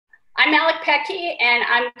I'm Alec Peche, and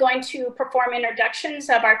I'm going to perform introductions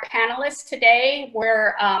of our panelists today.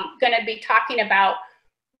 We're going to be talking about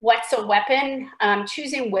what's a weapon,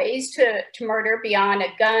 choosing ways to murder beyond a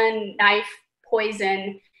gun, knife,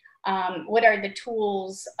 poison. What are the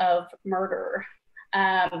tools of murder?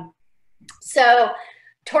 So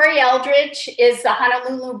Tori Eldridge is the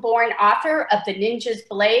Honolulu-born author of The Ninja's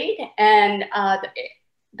Blade, and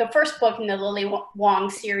the first book in the Lily Wong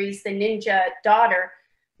series, The Ninja Daughter,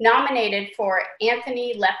 nominated for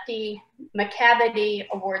Anthony Lefty McCavity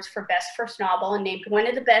Awards for Best First Novel and named one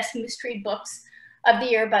of the best mystery books of the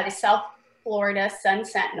year by the South Florida Sun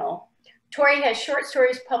Sentinel. Tori has short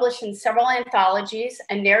stories published in several anthologies,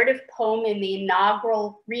 a narrative poem in the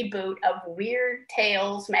inaugural reboot of Weird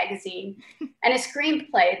Tales magazine, and a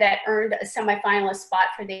screenplay that earned a semifinalist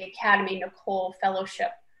spot for the Academy Nicole Fellowship.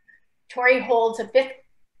 Tori holds a 5th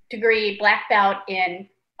degree black belt in,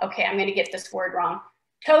 okay, I'm gonna get this word wrong,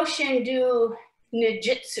 Toshindu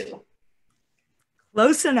Ninjutsu.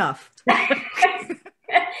 Close enough. And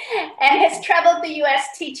has traveled the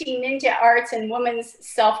US teaching ninja arts and women's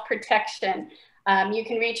self-protection. You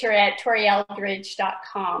can reach her at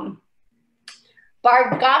torieldridge.com.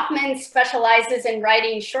 Barb Goffman specializes in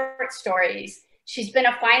writing short stories. She's been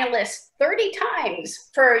a finalist 30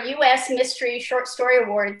 times for US Mystery Short Story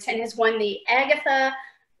Awards and has won the Agatha,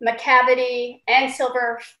 McCavity, and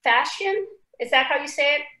Silver Fashion. Is that how you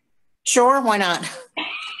say it? Sure, why not?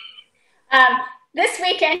 This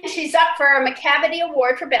weekend, she's up for a McCavity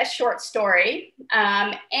Award for Best Short Story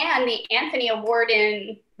and the Anthony Award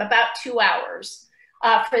in about 2 hours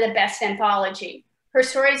for the Best Anthology. Her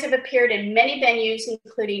stories have appeared in many venues,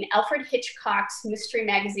 including Alfred Hitchcock's Mystery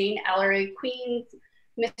Magazine, Ellery Queen's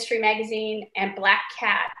Mystery Magazine, and Black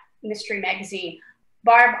Cat Mystery Magazine.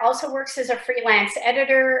 Barb also works as a freelance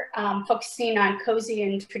editor, focusing on cozy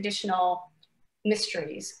and traditional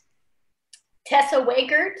mysteries. Tessa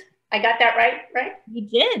Wegert, I got that right? You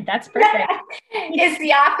did, that's perfect. Is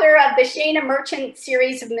the author of the Shana Merchant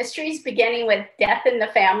series of mysteries, beginning with Death in the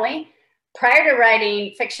Family. Prior to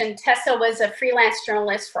writing fiction, Tessa was a freelance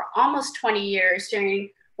journalist for almost 20 years, during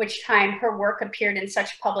which time her work appeared in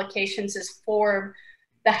such publications as Forbes,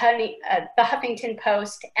 the Huffington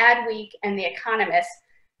Post, Adweek, and The Economist.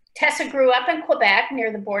 Tessa grew up in Quebec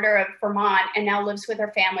near the border of Vermont and now lives with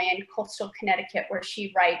her family in coastal Connecticut, where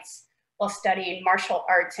she writes while studying martial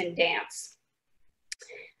arts and dance.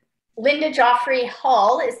 Linda Joffe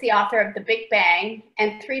Hull is the author of The Big Bang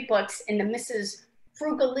and 3 books in the Mrs.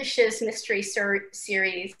 Frugalicious mystery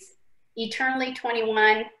series, Eternally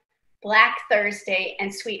 21, Black Thursday,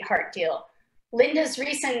 and Sweetheart Deal. Linda's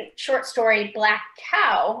recent short story, Black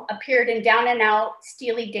Cow, appeared in Down and Out,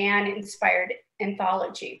 Steely Dan inspired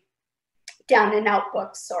anthology. Down and Out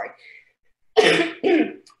books, sorry.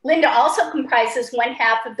 Linda also comprises one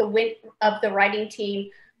half of the writing team,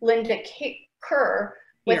 Linda Kerr,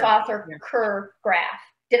 with author Kerr Graff.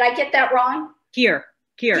 Did I get that wrong? Here.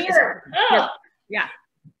 Oh. Yeah.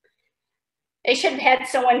 They should have had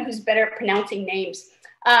someone who's better at pronouncing names.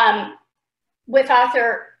 With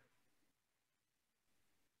author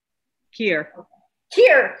Kier.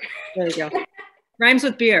 There you go. Rhymes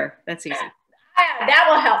with beer. That's easy. That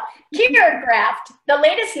will help. Kier Graft, the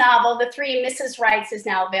latest novel, The Three Mrs. Wrights, is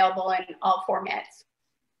now available in all formats.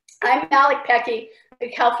 I'm Alec Peche, the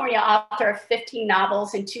California author of 15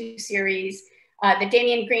 novels and 2 series. The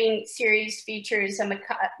Damian Green series features a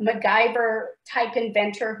MacGyver-type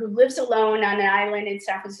inventor who lives alone on an island in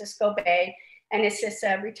San Francisco Bay and assists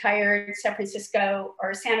a retired San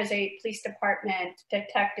Jose Police Department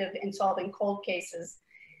detective in solving cold cases.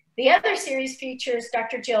 The other series features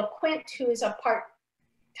Dr. Jill Quint, who is a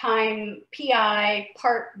part-time PI,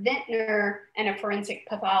 part vintner, and a forensic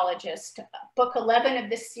pathologist. Book 11 of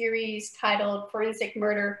this series, titled Forensic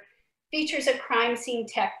Murder, features a crime scene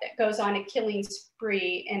tech that goes on a killing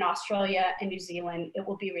spree in Australia and New Zealand. It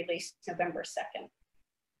will be released November 2nd.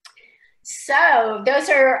 So those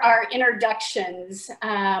are our introductions.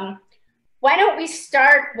 Why don't we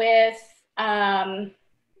start with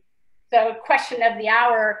the question of the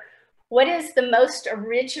hour. What is the most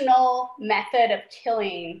original method of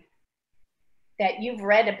killing that you've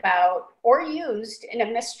read about or used in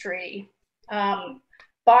a mystery?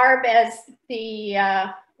 Barb, as the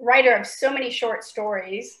writer of so many short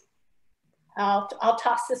stories, I'll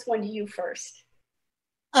toss this one to you first.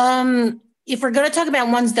 If we're going to talk about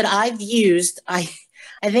ones that I've used, I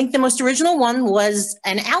think the most original one was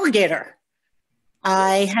an alligator.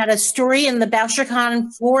 I had a story in the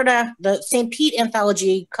Bouchercon, Florida, the St. Pete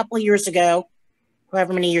anthology a couple of years ago,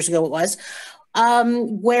 however many years ago it was,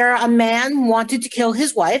 where a man wanted to kill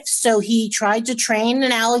his wife. So he tried to train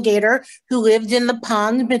an alligator who lived in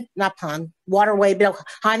the waterway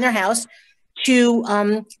behind their house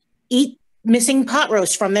to eat missing pot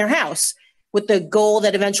roast from their house, with the goal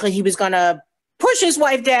that eventually he was going to push his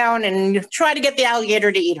wife down and try to get the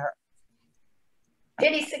alligator to eat her.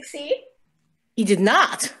 Did he succeed? He did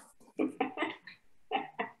not.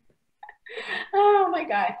 Oh my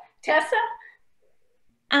God. Tessa?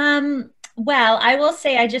 Well, I will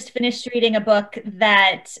say I just finished reading a book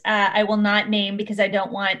that I will not name because I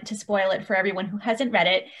don't want to spoil it for everyone who hasn't read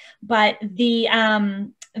it. But the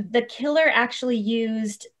killer actually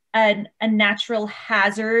used a natural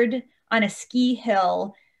hazard on a ski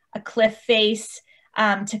hill, a cliff face,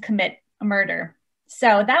 to commit a murder.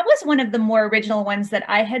 So that was one of the more original ones that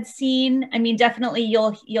I had seen. I mean, definitely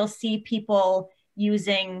you'll see people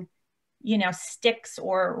using, you know, sticks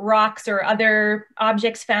or rocks or other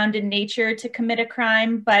objects found in nature to commit a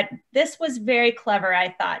crime. But this was very clever,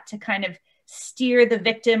 I thought, to kind of steer the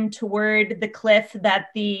victim toward the cliff that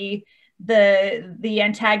the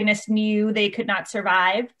antagonist knew they could not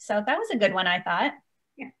survive. So that was a good one, I thought.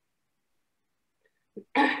 Yeah.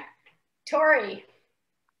 Tori.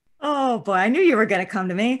 Oh boy, I knew you were going to come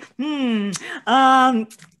to me.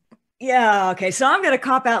 Yeah, okay. So I'm going to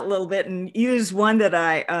cop out a little bit and use one that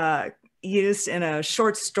I used in a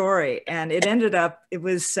short story, and it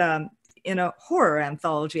was in a horror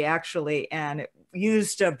anthology actually, and it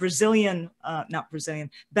used a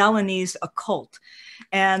Balinese occult.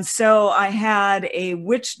 And so I had a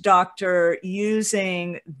witch doctor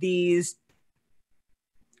using these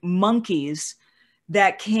monkeys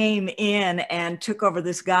that came in and took over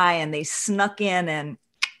this guy, and they snuck in, and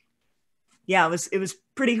yeah, it was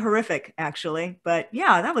pretty horrific actually, but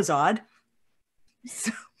yeah, that was odd.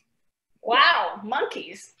 So. Wow,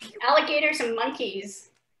 monkeys, alligators and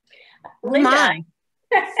monkeys. Linda.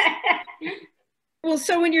 Well,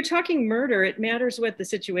 so when you're talking murder, it matters what the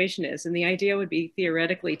situation is. And the idea would be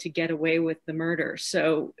theoretically to get away with the murder.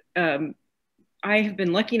 So I have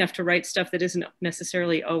been lucky enough to write stuff that doesn't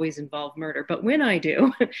necessarily always involve murder. But when I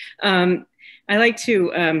do, I like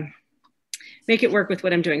to make it work with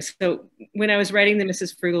what I'm doing. So when I was writing the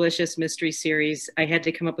Mrs. Frugalicious mystery series, I had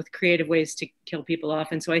to come up with creative ways to kill people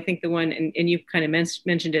off. And so I think the one, and you kind of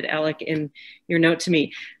mentioned it, Alec, in your note to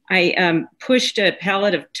me, I pushed a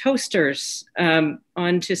pallet of toasters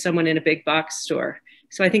onto someone in a big box store.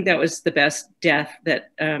 So I think that was the best death that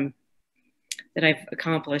I've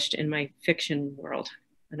accomplished in my fiction world.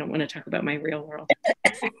 I don't want to talk about my real world.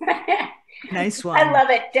 Nice one. I love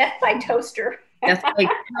it. Death by toaster. That's like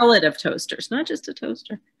a pallet of toasters, not just a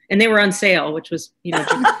toaster. And they were on sale, which was, you know.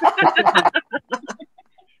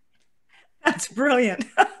 That's brilliant.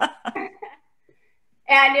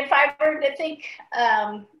 And if I were to think,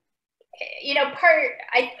 you know, part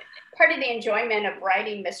of the enjoyment of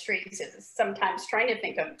writing mysteries is sometimes trying to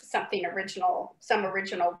think of something original, some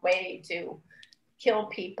original way to kill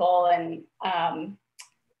people. And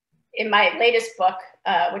in my latest book,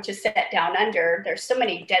 which is set down under, there's so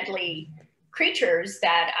many deadly creatures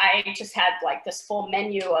that I just had like this full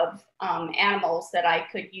menu of animals that I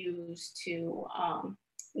could use to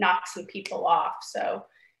knock some people off. So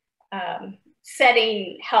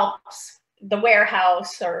setting helps the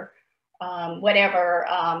warehouse or whatever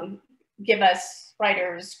give us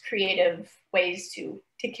writers creative ways to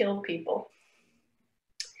kill people.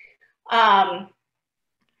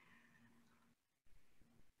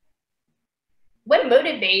 What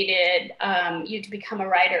motivated you to become a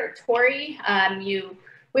writer, Tori?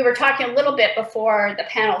 We were talking a little bit before the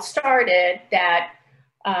panel started that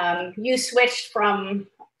you switched from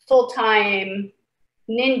full-time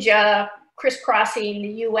ninja crisscrossing the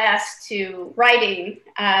U.S. to writing.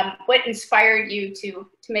 What inspired you to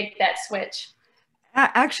make that switch?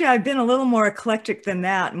 Actually, I've been a little more eclectic than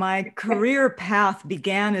that. My career path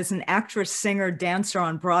began as an actress, singer, dancer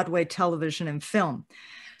on Broadway, television, and film.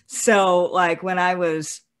 So like when I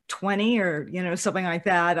was 20 or, you know, something like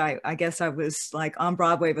that, I guess I was like on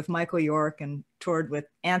Broadway with Michael York and toured with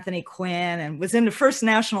Anthony Quinn and was in the first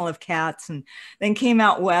national of Cats, and then came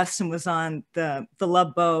out west and was on the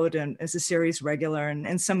Love Boat and as a series regular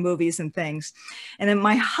and some movies and things. And then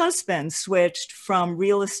my husband switched from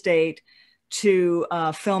real estate to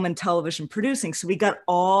film and television producing. So we got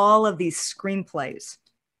all of these screenplays.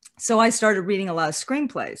 So I started reading a lot of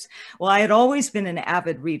screenplays. Well, I had always been an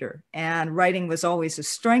avid reader, and writing was always a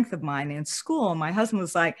strength of mine in school. My husband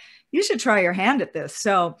was like, you should try your hand at this.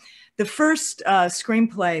 So the first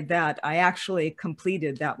screenplay that I actually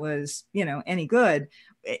completed that was, any good,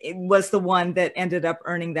 it was the one that ended up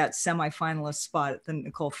earning that semifinalist spot at the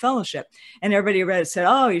Nicole Fellowship. And everybody read it, said,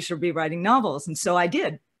 oh, you should be writing novels. And so I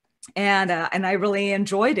did. And I really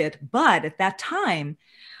enjoyed it. But at that time,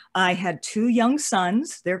 I had 2 young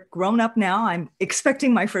sons. They're grown up now. I'm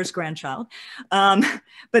expecting my first grandchild.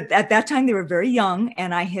 But at that time, they were very young.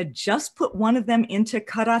 And I had just put one of them into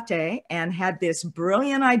karate and had this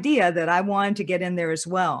brilliant idea that I wanted to get in there as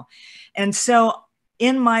well. And so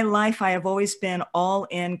in my life, I have always been all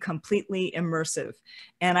in, completely immersive.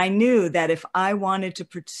 And I knew that if I wanted to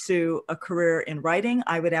pursue a career in writing,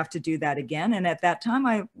 I would have to do that again. And at that time,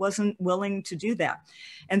 I wasn't willing to do that.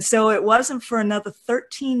 And so it wasn't for another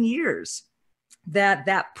 13 years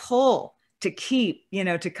that pull to keep,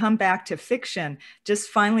 to come back to fiction just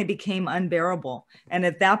finally became unbearable. And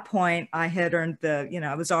at that point, I had earned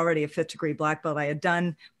I was already a 5th degree black belt. I had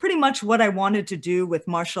done pretty much what I wanted to do with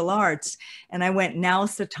martial arts. And I went,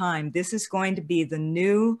 now's the time. This is going to be the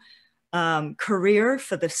new career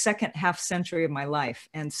for the second half century of my life.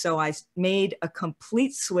 And so I made a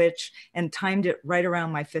complete switch and timed it right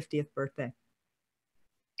around my 50th birthday.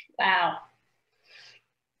 Wow.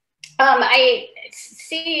 I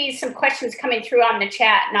see some questions coming through on the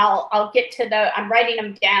chat, and I'll get to I'm writing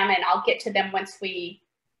them down, and I'll get to them once we,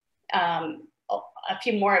 a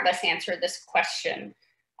few more of us answer this question.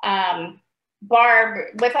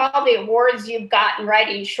 Barb, with all the awards you've gotten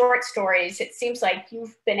writing short stories, it seems like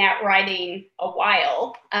you've been at writing a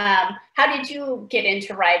while. How did you get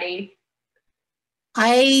into writing?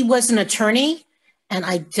 I was an attorney, and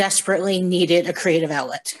I desperately needed a creative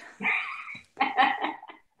outlet.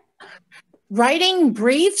 Writing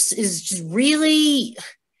briefs is just really,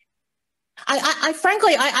 I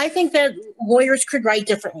frankly think that lawyers could write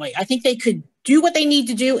differently. I think they could do what they need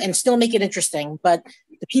to do and still make it interesting. But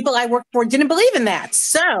the people I worked for didn't believe in that.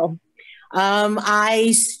 So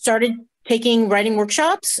I started taking writing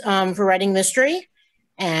workshops for writing mystery.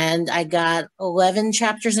 And I got 11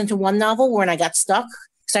 chapters into one novel when I got stuck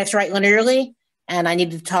because I have to write linearly. And I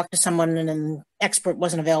needed to talk to someone, and an expert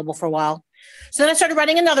wasn't available for a while. So then I started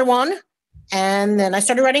writing another one. And then I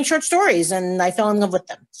started writing short stories, and I fell in love with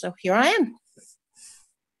them. So here I am.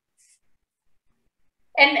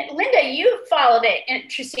 And Linda, you followed an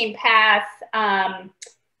interesting path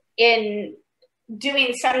in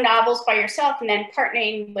doing some novels by yourself and then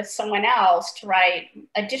partnering with someone else to write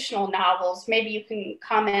additional novels. Maybe you can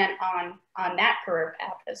comment on that career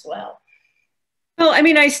path as well. Well, I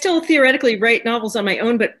mean, I still theoretically write novels on my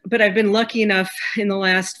own, but I've been lucky enough in the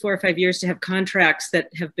last 4 or 5 years to have contracts that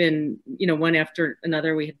have been, one after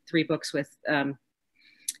another. We had 3 books with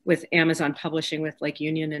Amazon Publishing, with like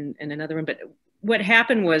Union and another one. But what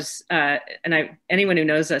happened was, anyone who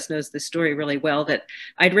knows us knows this story really well, that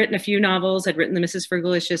I'd written a few novels. I'd written the Mrs.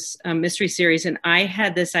 Fergalicious mystery series, and I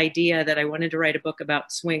had this idea that I wanted to write a book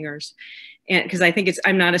about swingers. And because I think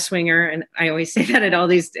I'm not a swinger, and I always say that at all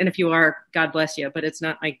these, and if you are, God bless you, but it's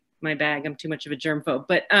not my bag. I'm too much of a germphobe.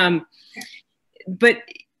 But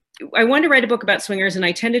I wanted to write a book about swingers, and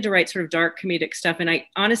I tended to write sort of dark comedic stuff. And I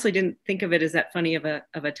honestly didn't think of it as that funny of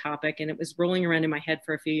a topic. And it was rolling around in my head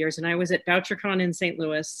for a few years. And I was at BoucherCon in St.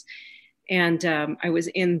 Louis, and I was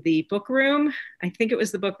in the book room. I think it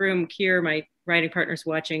was the book room. Keir, my writing partner's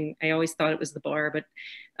watching. I always thought it was the bar, but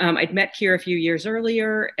I'd met Keir a few years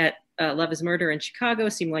earlier at Love is Murder in Chicago.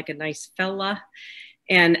 Seemed like a nice fella.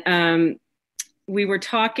 And we were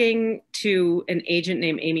talking to an agent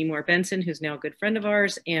named Amy Moore Benson, who's now a good friend of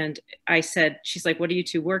ours. And I said, she's like, what are you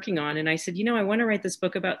two working on? And I said, I want to write this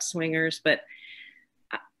book about swingers, but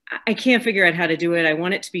I can't figure out how to do it. I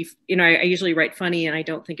want it to be, I usually write funny, and I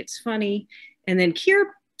don't think it's funny. And then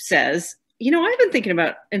Keir says, I've been thinking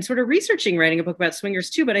about and sort of researching writing a book about swingers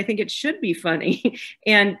too, but I think it should be funny.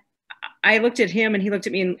 And I looked at him, and he looked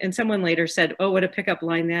at me, and someone later said, oh, what a pickup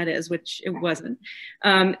line that is, which it wasn't.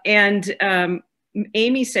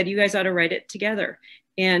 Amy said, you guys ought to write it together.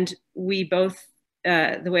 And we both,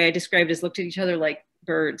 the way I described it, is looked at each other like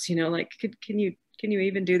birds, like, can you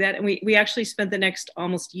even do that? And we actually spent the next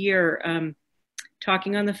almost year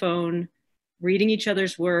talking on the phone, reading each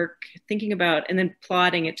other's work, thinking about, and then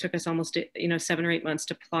plotting. It took us almost 7 or 8 months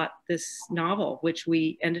to plot this novel, which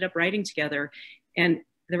we ended up writing together. And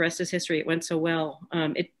the rest is history. It went so well.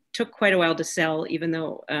 It took quite a while to sell, even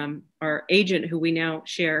though our agent, who we now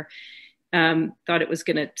share, thought it was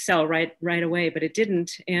going to sell right away, but it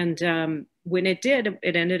didn't. And when it did,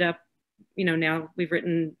 it ended up, you know, now we've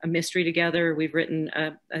written a mystery together. We've written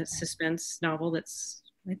a suspense novel that's,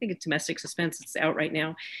 I think it's domestic suspense. It's out right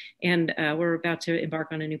now. And we're about to embark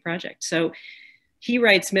on a new project. So he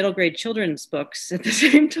writes middle grade children's books at the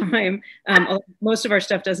same time. Most of our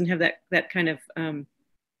stuff doesn't have that kind of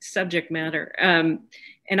subject matter.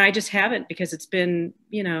 And I just haven't, because it's been,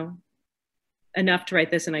 you know, enough to write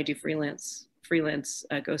this, and I do freelance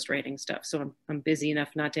ghostwriting stuff. So I'm busy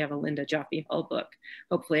enough not to have a Linda Joffe Hull book.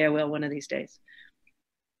 Hopefully I will one of these days.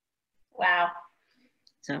 Wow.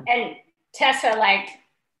 So. And Tessa, like,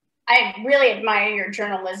 I really admire your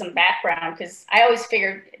journalism background, because I always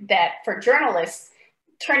figured that for journalists,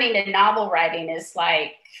 turning to novel writing is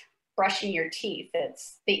like brushing your teeth.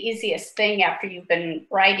 It's the easiest thing after you've been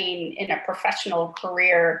writing in a professional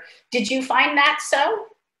career. Did you find that so?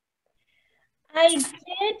 I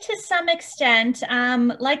did to some extent.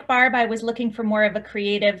 Like Barb, I was looking for more of a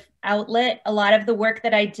creative outlet. A lot of the work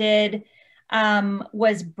that I did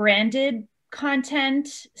was branded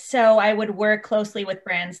content. So I would work closely with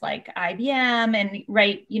brands like IBM and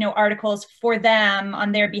write, you know, articles for them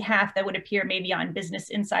on their behalf that would appear maybe on Business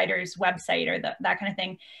Insider's website or that kind of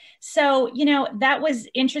thing. So, you know, that was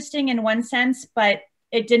interesting in one sense, but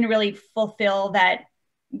it didn't really fulfill that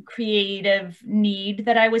creative need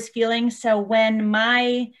that I was feeling. So when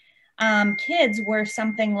my kids were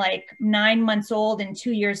something like 9 months old and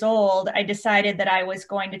 2 years old, I decided that I was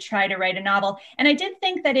going to try to write a novel. And I did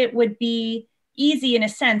think that it would be easy in a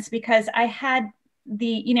sense, because I had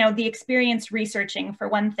the experience researching, for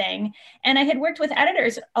one thing, and I had worked with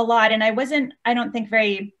editors a lot, and I don't think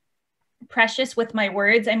very precious with my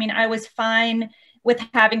words. I mean, I was fine with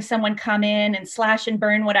having someone come in and slash and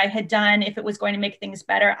burn what I had done if it was going to make things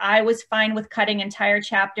better. I was fine with cutting entire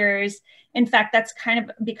chapters. In fact, that's kind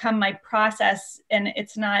of become my process, and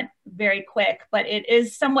it's not very quick, but it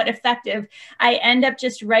is somewhat effective. I end up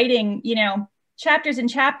just writing, you know, chapters and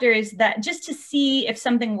chapters that just to see if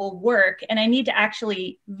something will work. And I need to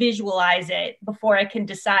actually visualize it before I can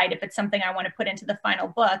decide if it's something I want to put into the final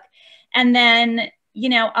book. And then, you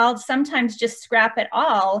know, I'll sometimes just scrap it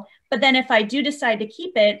all. But then if I do decide to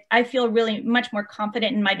keep it, I feel really much more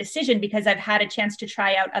confident in my decision because I've had a chance to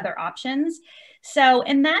try out other options. So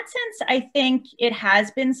in that sense, I think it has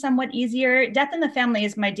been somewhat easier. Death in the Family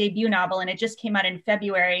is my debut novel, and it just came out in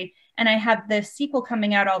February. And I have the sequel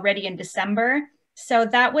coming out already in December. So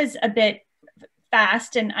that was a bit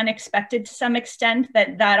fast and unexpected to some extent,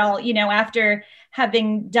 that all, you know, after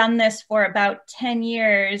having done this for about 10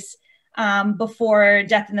 years, before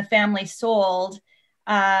Death in the Family sold.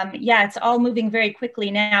 Yeah, it's all moving very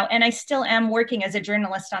quickly now. And I still am working as a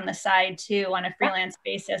journalist on the side too, on a freelance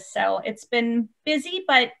basis. So it's been busy,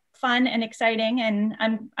 but fun and exciting. And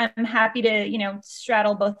I'm happy to, you know,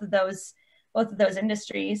 straddle both of those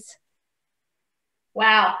industries.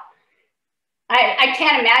 Wow. I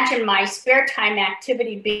can't imagine my spare time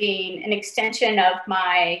activity being an extension of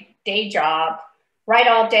my day job. Write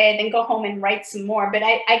all day, then go home and write some more. But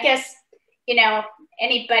I guess, you know,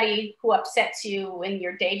 anybody who upsets you in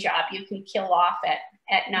your day job, you can kill off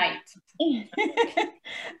at night.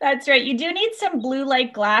 That's right. You do need some blue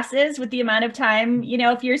light glasses with the amount of time, you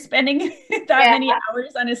know, if you're spending that many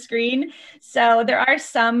hours on a screen. So there are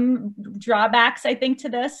some drawbacks, I think, to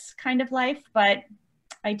this kind of life, but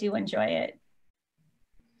I do enjoy it.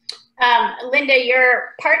 Linda,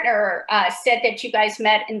 your partner said that you guys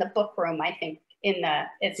met in the book room, I think.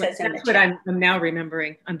 It says in the chat. That's what I'm now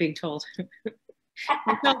remembering, I'm being told.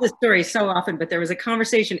 I tell this story so often, but there was a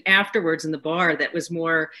conversation afterwards in the bar that was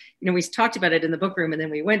more, you know, we talked about it in the book room, and then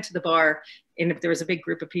we went to the bar, and there was a big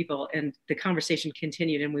group of people, and the conversation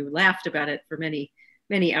continued, and we laughed about it for many,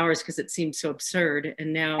 many hours because it seemed so absurd.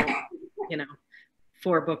 And now, you know,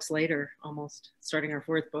 4 books later, almost starting our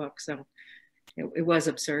 4th book. So it was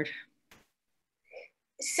absurd.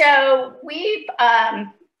 So we've,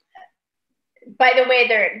 by the way,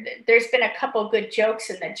 there's been a couple good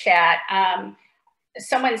jokes in the chat.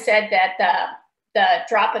 Someone said that the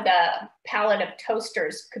drop of the pallet of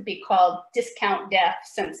toasters could be called Discount Death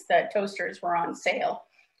since the toasters were on sale.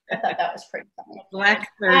 I thought that was pretty funny. Black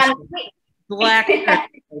Thursday. Black Thursday.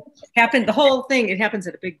 Happened, the whole thing, it happens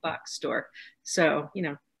at a big box store. So, you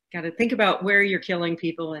know, got to think about where you're killing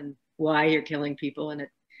people and why you're killing people. And if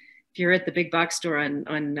you're at the big box store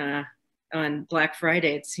on Black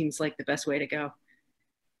Friday, it seems like the best way to go.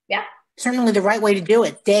 Yeah. Certainly the right way to do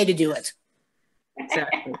it, day to do it.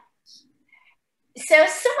 Exactly. So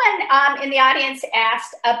someone in the audience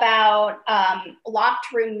asked about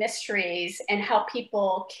locked room mysteries and how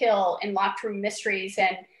people kill in locked room mysteries,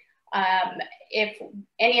 and if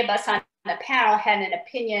any of us on the panel had an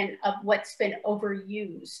opinion of what's been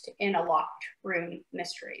overused in a locked room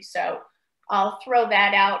mystery. So I'll throw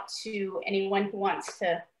that out to anyone who wants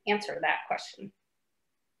to answer that question.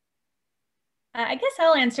 I guess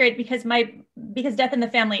I'll answer it because Death in the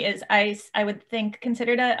Family is, I would think,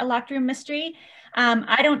 considered a locked room mystery.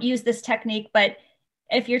 I don't use this technique, but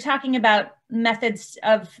if you're talking about methods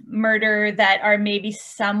of murder that are maybe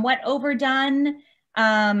somewhat overdone,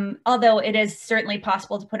 although it is certainly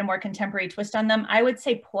possible to put a more contemporary twist on them, I would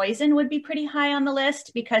say poison would be pretty high on the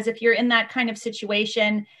list, because if you're in that kind of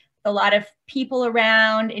situation, a lot of people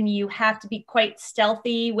around and you have to be quite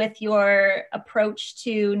stealthy with your approach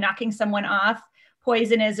to knocking someone off,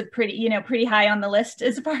 poison is a pretty high on the list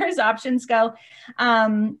as far as options go.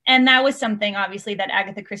 And that was something obviously that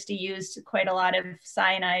Agatha Christie used quite a lot of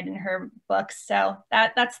cyanide in her books. So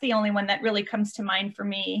that's the only one that really comes to mind for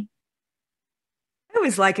me. I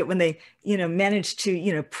always like it when they, manage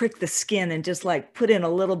to, prick the skin and just like put in a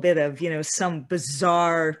little bit of, some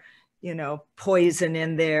bizarre, poison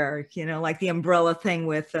in there, like the umbrella thing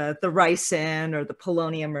with the ricin or the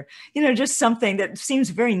polonium, or, just something that seems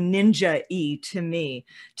very ninja-y to me,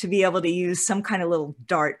 to be able to use some kind of little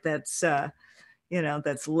dart that's,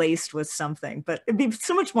 that's laced with something. But it'd be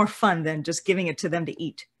so much more fun than just giving it to them to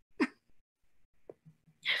eat.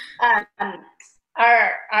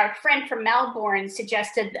 Our friend from Melbourne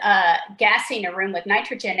suggested gassing a room with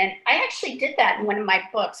nitrogen, and I actually did that in one of my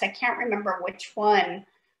books. I can't remember which one,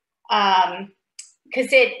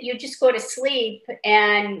 because you just go to sleep,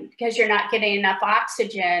 and because you're not getting enough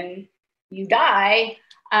oxygen, you die,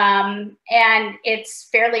 and it's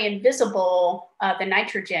fairly invisible, the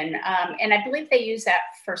nitrogen, and I believe they use that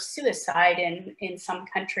for suicide in some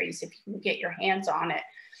countries if you can get your hands on it.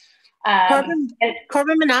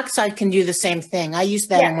 Carbon monoxide can do the same thing. I used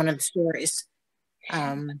that in one of the stories.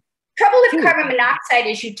 Trouble with carbon monoxide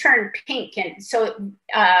is you turn pink, and so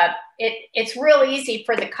it's real easy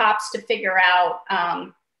for the cops to figure out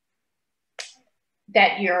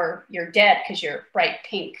that you're dead because you're bright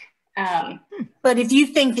pink. But if you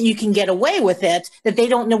think that you can get away with it, that they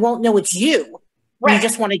won't know it's you. Right. You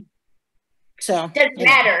just want to. So doesn't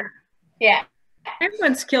matter. Yeah.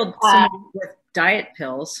 Everyone's killed someone with diet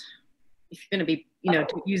pills. If you're going to be,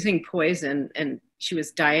 using poison, and she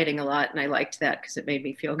was dieting a lot, and I liked that because it made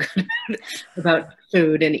me feel good about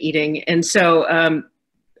food and eating. And so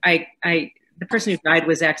the person who died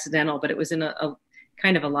was accidental, but it was in a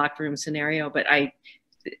kind of a locked room scenario. But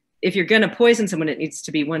if you're going to poison someone, it needs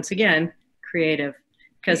to be, once again, creative,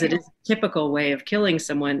 because it is a typical way of killing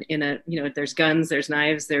someone there's guns, there's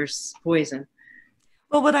knives, there's poison.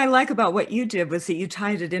 Well, what I like about what you did was that you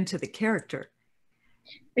tied it into the character.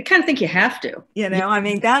 I kind of think you have to. I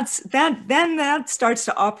mean, then that starts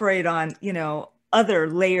to operate on, other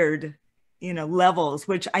layered, levels,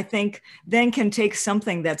 which I think then can take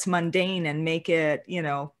something that's mundane and make it,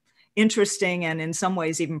 interesting and in some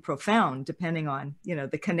ways even profound, depending on,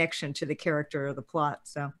 the connection to the character or the plot.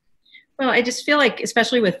 So, well, I just feel like,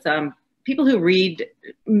 especially with people who read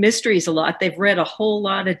mysteries a lot, they've read a whole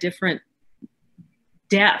lot of different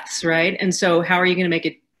deaths, right? And so how are you going to make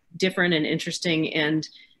it different and interesting and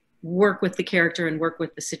work with the character and work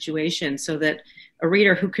with the situation, so that a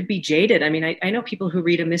reader who could be jaded, I mean, I know people who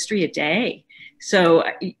read a mystery a day. So,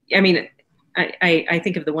 I mean, I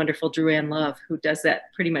think of the wonderful Drew Ann Love, who does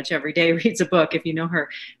that pretty much every day, reads a book, if you know her.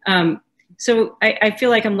 So I feel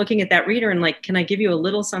like I'm looking at that reader and like, can I give you a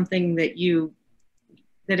little something that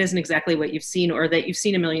isn't exactly what you've seen, or that you've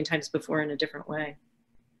seen a million times before in a different way?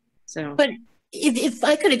 So, but if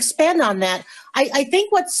I could expand on that, I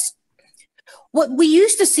think what we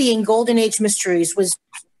used to see in Golden Age mysteries was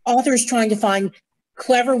authors trying to find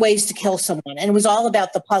clever ways to kill someone, and it was all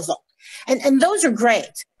about the puzzle. And those are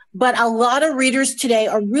great, but a lot of readers today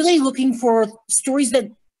are really looking for stories that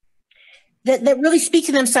really speak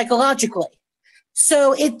to them psychologically.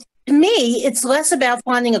 So to me, it's less about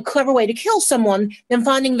finding a clever way to kill someone than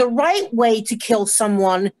finding the right way to kill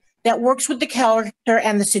someone that works with the character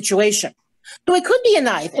and the situation. So it could be a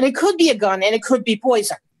knife, and it could be a gun, and it could be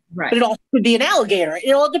poison. Right. But it also could be an alligator.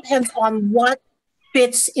 It all depends on what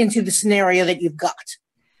fits into the scenario that you've got.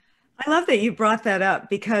 I love that you brought that up,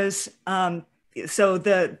 because so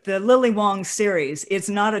the Lily Wong series, it's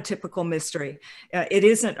not a typical mystery. It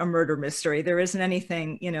isn't a murder mystery. There isn't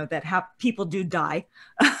anything, that people do die.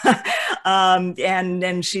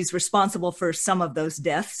 And she's responsible for some of those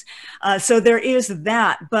deaths. So there is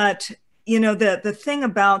that, but the thing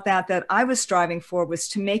about that I was striving for was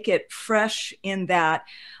to make it fresh, in that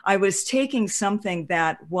I was taking something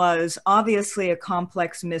that was obviously a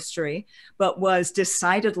complex mystery, but was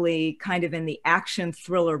decidedly kind of in the action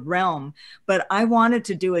thriller realm. But I wanted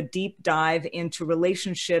to do a deep dive into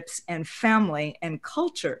relationships and family and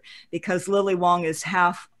culture, because Lily Wong is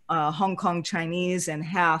half Hong Kong Chinese and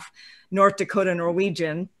half North Dakota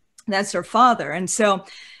Norwegian. That's her father. And so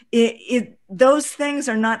those things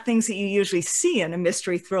are not things that you usually see in a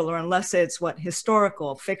mystery thriller, unless it's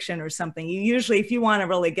historical fiction or something. You usually, if you want to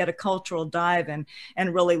really get a cultural dive and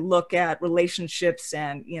really look at relationships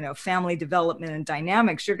and, family development and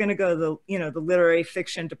dynamics, you're going to go to the literary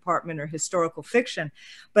fiction department or historical fiction.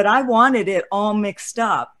 But I wanted it all mixed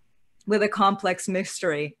up with a complex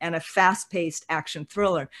mystery and a fast-paced action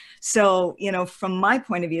thriller. So, from my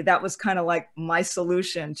point of view, that was kind of like my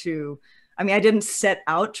solution to, I didn't set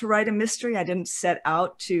out to write a mystery. I didn't set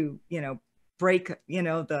out to, break,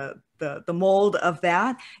 the mold of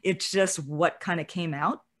that. It's just what kind of came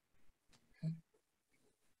out.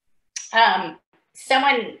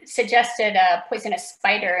 Someone suggested a poisonous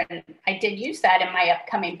spider, and I did use that in my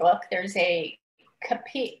upcoming book. There's a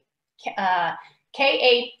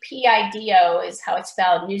Kapido is how it's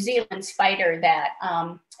spelled, New Zealand spider that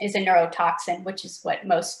is a neurotoxin, which is what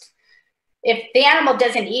if the animal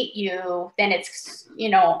doesn't eat you, then it's,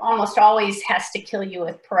 almost always has to kill you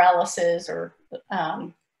with paralysis or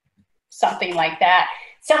something like that.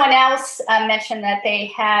 Someone else mentioned that they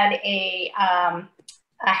had a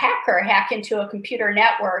hacker hack into a computer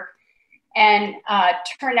network and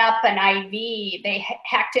turn up an IV. They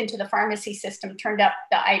hacked into the pharmacy system, turned up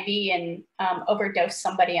the IV, and overdosed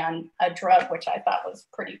somebody on a drug, which I thought was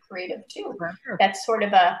pretty creative too. Sure. That's sort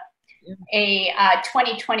of a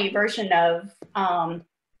 2020 version of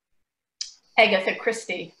Agatha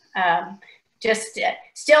Christie. Just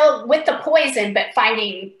still with the poison, but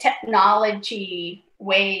finding technology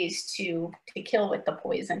ways to kill with the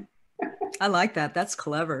poison. I like that. That's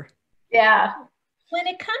clever. Yeah. When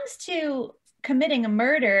it comes to committing a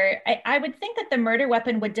murder, I would think that the murder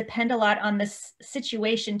weapon would depend a lot on the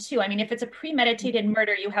situation too. If it's a premeditated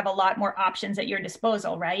murder, you have a lot more options at your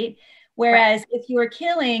disposal, right? Whereas if you are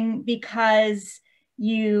killing because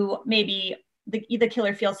maybe the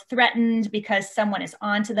killer feels threatened because someone is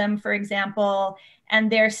onto them, for example, and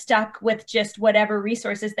they're stuck with just whatever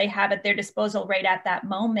resources they have at their disposal right at that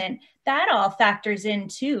moment, that all factors in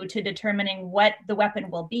too to determining what the weapon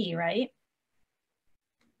will be, right?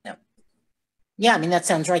 Yeah, that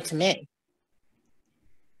sounds right to me.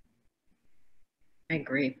 I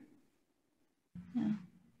agree.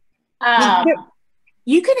 Yeah.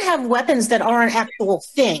 You can have weapons that aren't actual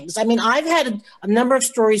things. I've had a number of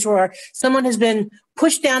stories where someone has been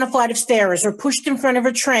pushed down a flight of stairs or pushed in front of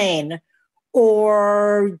a train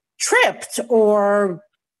or tripped or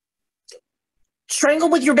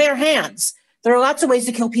strangled with your bare hands. There are lots of ways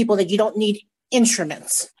to kill people that you don't need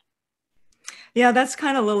instruments. Yeah, that's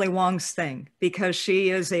kind of Lily Wong's thing, because she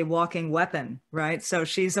is a walking weapon, right? So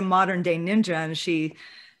she's a modern day ninja, and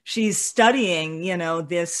she's studying,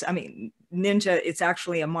 this, ninja, it's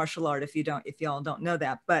actually a martial art if y'all don't know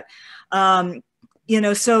that. But,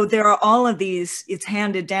 so there are all of these, it's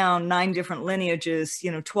handed down 9 different lineages,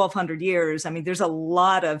 1,200 years. There's a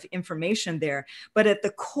lot of information there, but at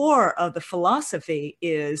the core of the philosophy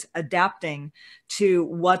is adapting to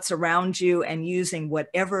what's around you and using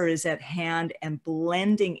whatever is at hand and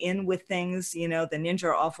blending in with things. The ninja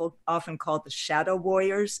are often called the shadow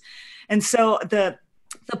warriors. And so the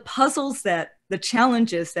puzzles the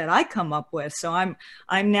challenges that I come up with. So I'm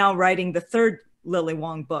now writing the 3rd Lily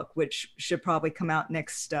Wong book, which should probably come out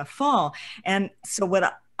next fall. And so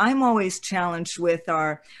what I'm always challenged with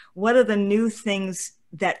are, what are the new things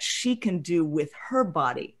that she can do with her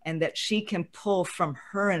body and that she can pull from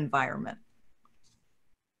her environment?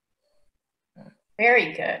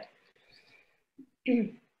 Very good.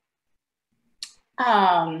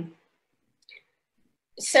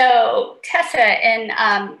 So Tessa, in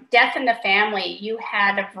Death in the Family, you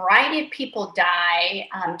had a variety of people die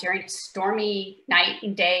during a stormy night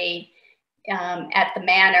and day at the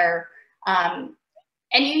manor. And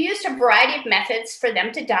you used a variety of methods for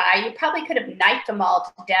them to die. You probably could have knifed them all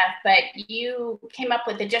to death, but you came up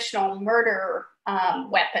with additional murder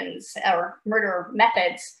weapons or murder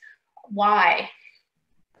methods. Why?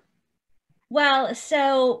 Well,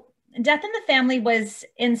 so Death in the Family was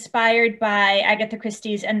inspired by Agatha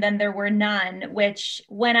Christie's And Then There Were None, which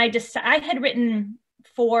when I had written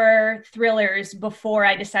 4 thrillers before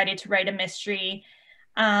I decided to write a mystery.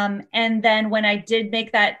 And then when I did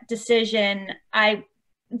make that decision, I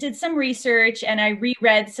did some research and I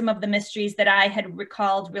reread some of the mysteries that I had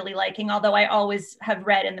recalled really liking, although I always have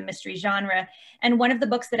read in the mystery genre. And one of the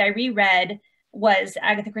books that I reread was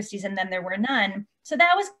Agatha Christie's And Then There Were None. So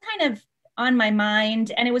that was kind of on my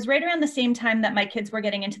mind. And it was right around the same time that my kids were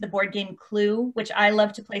getting into the board game Clue, which I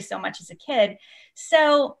loved to play so much as a kid.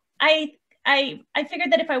 So I I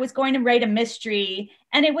figured that if I was going to write a mystery,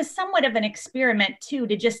 and it was somewhat of an experiment too,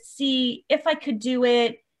 to just see if I could do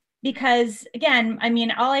it, because again, I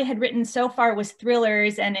mean, all I had written so far was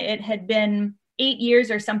thrillers, and it had been 8 years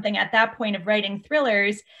or something at that point of writing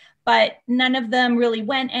thrillers, but none of them really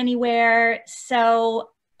went anywhere. So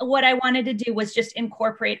what I wanted to do was just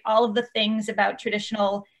incorporate all of the things about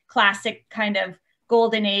traditional classic kind of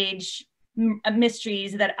golden age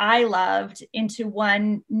mysteries that I loved into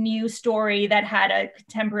one new story that had a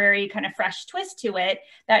contemporary kind of fresh twist to it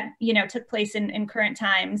that, you know, took place in current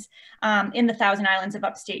times in the Thousand Islands of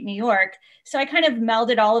upstate New York. So I kind of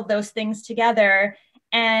melded all of those things together.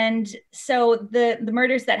 And so the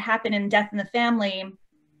murders that happen in Death in the Family,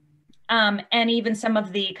 and even some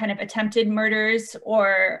of the kind of attempted murders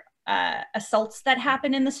or assaults that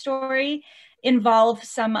happen in the story, involve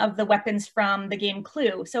some of the weapons from the game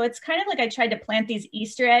Clue. So it's kind of like I tried to plant these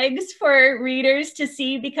Easter eggs for readers to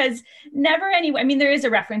see, because never anyway, I mean, there is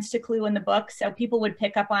a reference to Clue in the book, so people would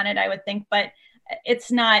pick up on it, I would think, but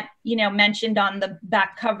it's not, you know, mentioned on the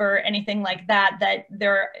back cover, anything like that, that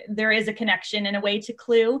there is a connection in a way to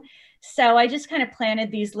Clue. So I just kind of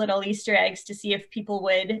planted these little Easter eggs to see if people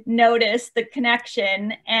would notice the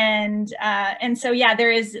connection. And so, yeah,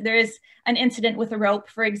 there is an incident with a rope,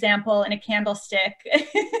 for example, and a candlestick.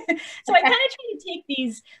 So I kind of try to take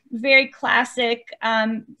these very classic,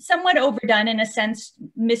 somewhat overdone in a sense,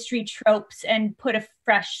 mystery tropes and put a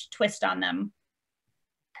fresh twist on them.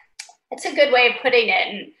 That's a good way of putting it.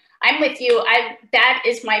 And I'm with you. That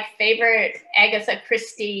is my favorite Agatha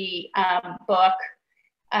Christie book.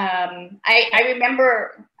 I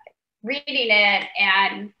remember reading it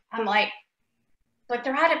and I'm like, but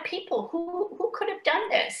they're out of people. Who could have done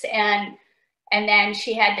this? And then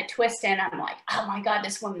she had the twist and I'm like, oh my God,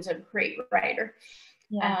 this woman's a great writer.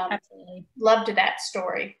 Yeah, absolutely. Loved that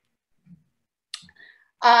story.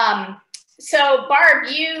 So Barb,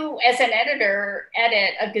 you as an editor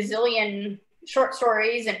edit a gazillion short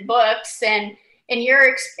stories and books, and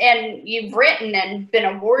you've written and been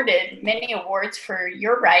awarded many awards for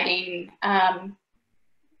your writing.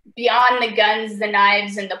 Beyond the guns, the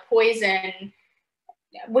knives, and the poison,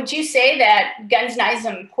 would you say that guns, knives,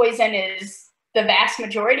 and poison is the vast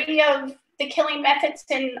majority of the killing methods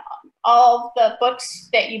in all the books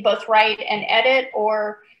that you both write and edit,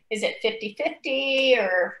 or is it 50-50,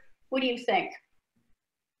 or what do you think?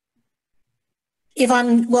 If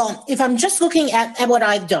I'm just looking at what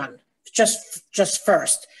I've done, just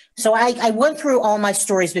first. So I went through all my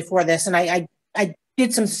stories before this, and I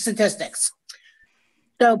did some statistics.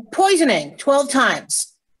 So poisoning, 12 times.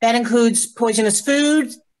 That includes poisonous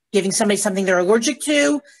food, giving somebody something they're allergic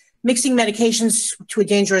to, mixing medications to a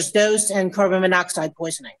dangerous dose, and carbon monoxide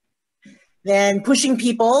poisoning. Then pushing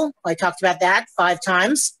people, I talked about that, 5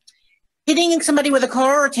 times. Hitting somebody with a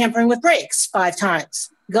car or tampering with brakes, 5 times.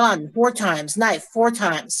 Gun, 4 times. Knife, 4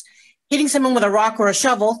 times. Hitting someone with a rock or a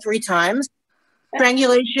shovel, 3 times.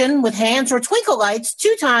 Strangulation with hands or twinkle lights,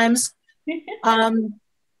 2 times.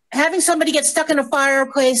 Having somebody get stuck in a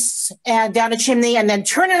fireplace and down a chimney and then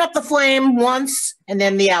turning up the flame once, and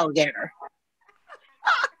then the alligator.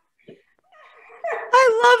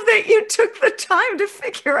 I love that you took the time to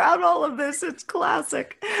figure out all of this. It's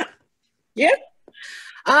classic. Yeah.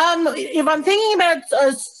 If I'm thinking about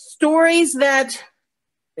stories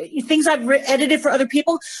things I've edited for other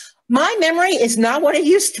people, my memory is not what it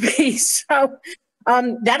used to be. So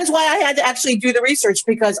that is why I had to actually do the research,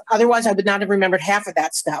 because otherwise I would not have remembered half of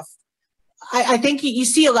that stuff. I think you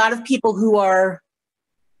see a lot of people who are,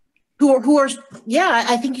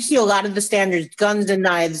 I think you see a lot of the standards, guns and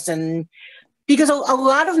knives, and because a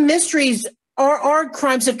lot of mysteries are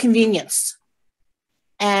crimes of convenience.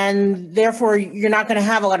 And therefore, you're not going to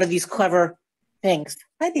have a lot of these clever things.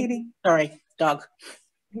 Hi, baby. Sorry, dog.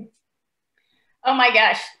 Oh my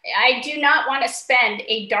gosh. I do not want to spend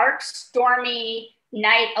a dark, stormy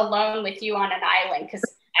night alone with you on an island, because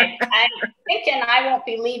I'm thinking I won't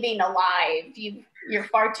be leaving alive. You're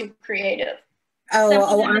far too creative. Said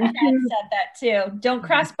that too. Don't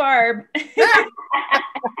cross Barb.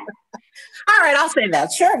 All right, I'll say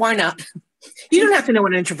that. Sure, why not? You don't have to know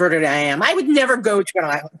what an introverted I am. I would never go to an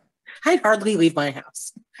island. I'd hardly leave my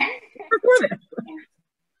house.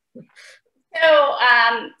 So,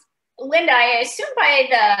 Linda, I assume by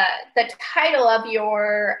the title of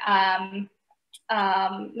your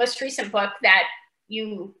most recent book that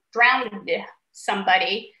you drowned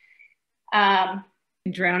somebody.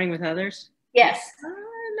 Drowning with others? Yes.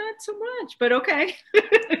 Not so much, but okay.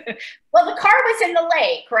 Well, the car was in the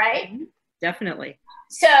lake, right? Definitely.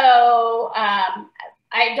 So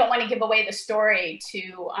I don't want to give away the story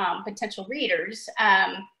to potential readers,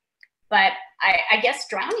 But I guess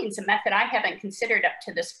drowning is a method I haven't considered up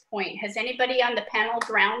to this point. Has anybody on the panel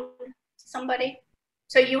drowned somebody?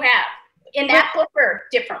 So you have, in that book or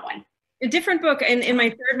different one? A different book. And in my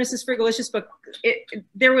third Mrs. Frigalicious book,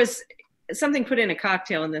 there was something put in a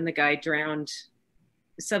cocktail and then the guy drowned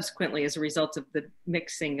subsequently as a result of the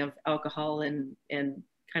mixing of alcohol and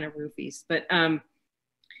kind of roofies. But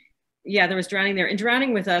yeah, there was drowning there. And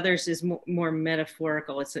drowning with others is more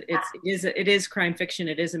metaphorical. It is crime fiction.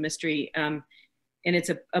 It is a mystery. And it's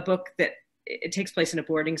a book that it takes place in a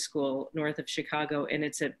boarding school north of Chicago. And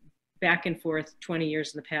it's a back and forth 20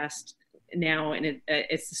 years in the past now. And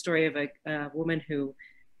it's the story of a woman who,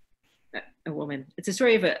 it's a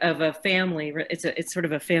story of a family. It's sort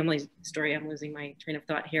of a family story. I'm losing my train of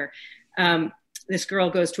thought here. This girl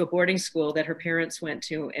goes to a boarding school that her parents went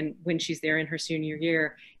to, and when she's there in her senior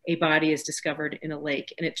year, a body is discovered in a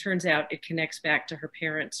lake. And it turns out it connects back to her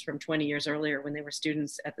parents from 20 years earlier when they were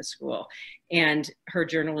students at the school. And her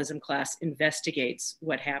journalism class investigates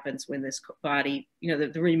what happens when this body,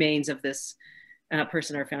 the remains of this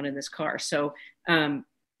person are found in this car. So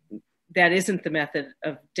that isn't the method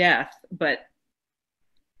of death, but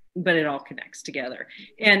it all connects together.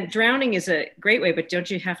 And drowning is a great way, but don't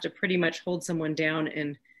you have to pretty much hold someone down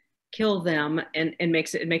and kill them, and it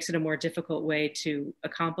makes it a more difficult way to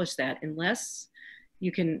accomplish that, unless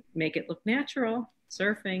you can make it look natural,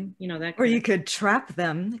 surfing, that. Or you could trap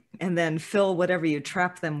them and then fill whatever you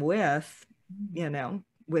trap them with,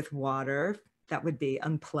 with water. That would be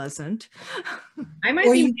unpleasant. I might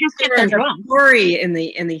be Tori in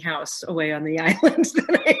the house away on the island.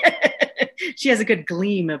 She has a good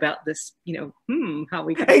gleam about this, how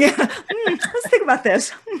we can. Let's think about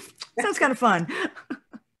this. Sounds kind of fun.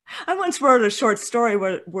 I once wrote a short story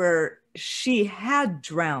where she had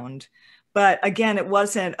drowned, but again, it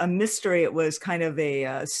wasn't a mystery. It was kind of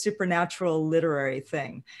a supernatural literary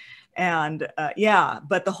thing. And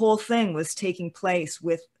but the whole thing was taking place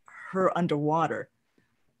with her underwater.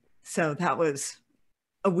 So that was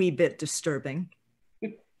a wee bit disturbing.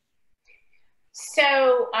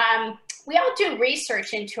 So we all do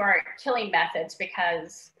research into our killing methods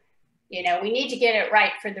because, we need to get it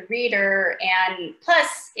right for the reader. And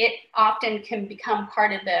plus it often can become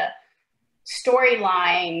part of the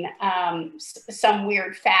storyline, some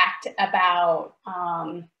weird fact about,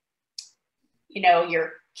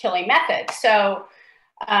 your killing method. So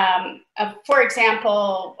for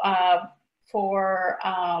example, for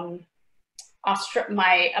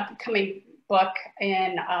my upcoming book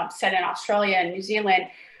set in Australia and New Zealand,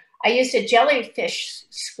 I used a jellyfish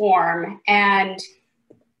swarm. And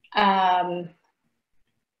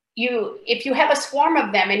if you have a swarm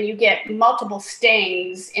of them and you get multiple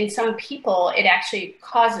stings, in some people, it actually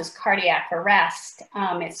causes cardiac arrest.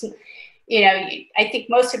 I think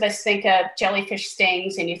most of us think of jellyfish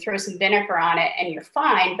stings and you throw some vinegar on it and you're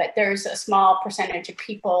fine, but there's a small percentage of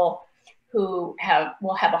people who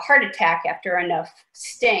will have a heart attack after enough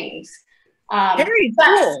stings. Very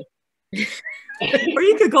cool. Or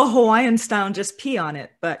you could go Hawaiian style and just pee on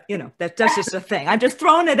it, but that's just a thing. I'm just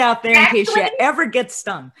throwing it out there in case you ever get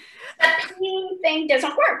stung. The peeing thing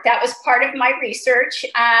doesn't work. That was part of my research.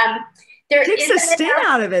 There takes the sting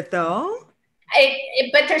out of it, though.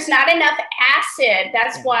 But there's not enough acid.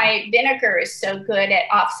 That's why vinegar is so good at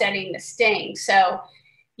offsetting the sting. So,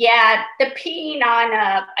 yeah, the peeing on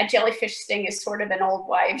a jellyfish sting is sort of an old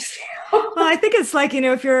wives' tale. Well, I think it's like,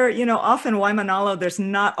 if you're, off in Waimanalo, there's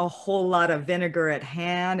not a whole lot of vinegar at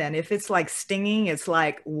hand. And if it's like stinging, it's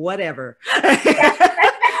like, whatever.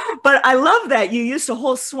 But I love that you used a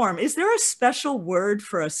whole swarm. Is there a special word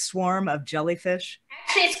for a swarm of jellyfish?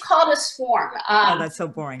 Actually, it's called a swarm. Oh, that's so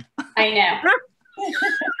boring. I know.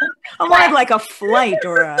 I wanted like a flight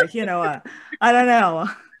or I don't know.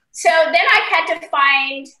 So then I had to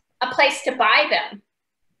find a place to buy them.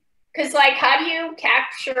 Because how do you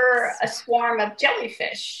capture a swarm of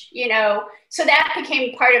jellyfish? So that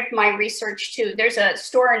became part of my research too. There's a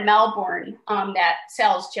store in Melbourne that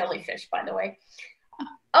sells jellyfish, by the way.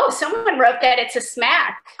 Oh, someone wrote that it's a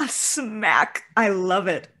smack. A smack. I love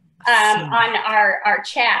it. On our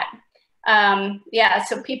chat.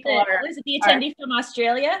 So people are. Was it the attendee from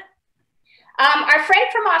Australia? Our friend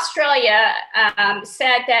from Australia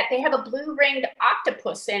said that they have a blue-ringed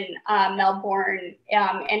octopus in Melbourne,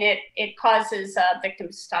 and it causes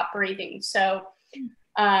victims to stop breathing. So,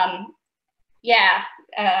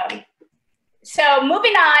 so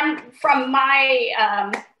moving on from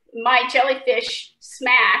my my jellyfish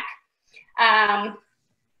smack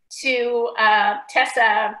to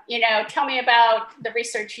Tessa, tell me about the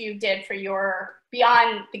research you did for your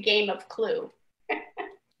Beyond the Game of Clue.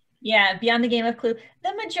 Yeah, beyond the game of Clue.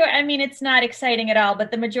 The majority, I mean, it's not exciting at all,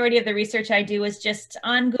 but the majority of the research I do is just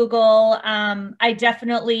on Google. I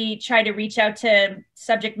definitely try to reach out to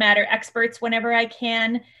subject matter experts whenever I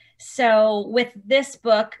can. So with this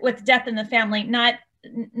book, with Death in the Family, not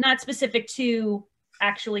specific to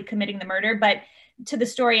actually committing the murder, but to the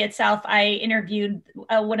story itself, I interviewed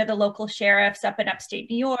one of the local sheriffs up in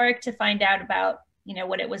upstate New York to find out about,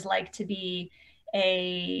 what it was like to be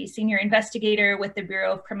a senior investigator with the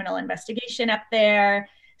Bureau of Criminal Investigation up there.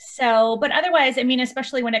 So, but otherwise, I mean,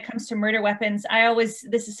 especially when it comes to murder weapons,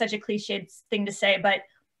 this is such a cliched thing to say, but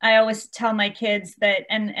I always tell my kids that,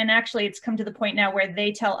 and actually it's come to the point now where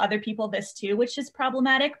they tell other people this too, which is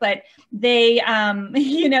problematic, but they,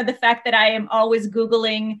 the fact that I am always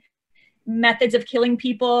Googling methods of killing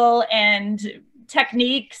people and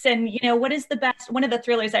techniques, and what is the best. One of the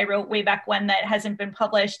thrillers I wrote way back when that hasn't been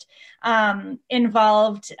published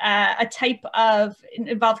involved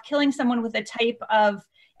killing someone with a type of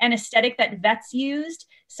anesthetic that vets used.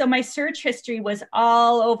 So my search history was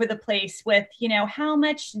all over the place with, how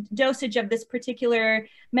much dosage of this particular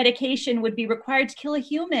medication would be required to kill a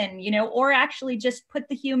human, or actually just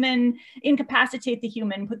incapacitate the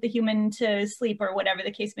human, put the human to sleep, or whatever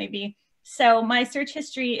the case may be. So my search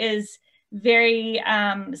history is very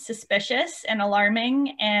suspicious and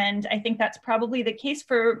alarming. And I think that's probably the case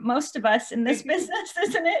for most of us in this business,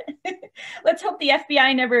 isn't it? Let's hope the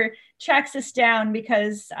FBI never tracks us down,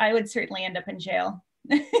 because I would certainly end up in jail.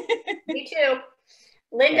 Me too.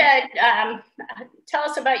 Linda, tell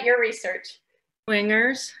us about your research.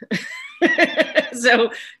 Swingers.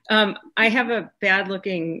 So I have a bad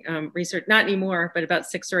looking research, not anymore, but about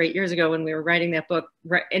 6 or 8 years ago when we were writing that book.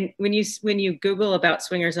 Right, and when you Google about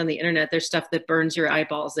swingers on the internet, there's stuff that burns your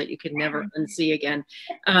eyeballs that you can never unsee again.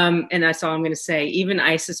 And that's all I'm going to say. Even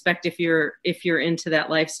I suspect if you're into that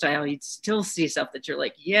lifestyle, you'd still see stuff that you're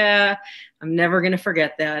like, yeah, I'm never going to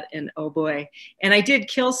forget that. And oh boy. And I did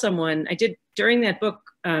kill someone. I did during that book.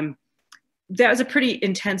 That was a pretty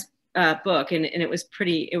intense book, and it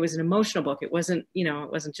was an emotional book. It wasn't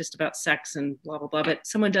just about sex and blah blah blah, but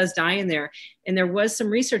someone does die in there. And there was some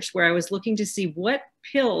research where I was looking to see what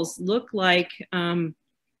pills look like Advil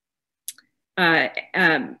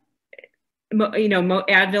or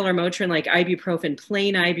Motrin, like ibuprofen,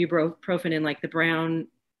 plain ibuprofen, and like the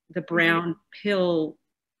brown pill,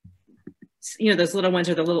 those little ones,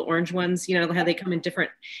 or the little orange ones, how they come in different,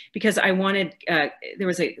 because I wanted, there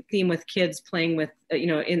was a theme with kids playing with,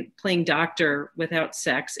 playing doctor without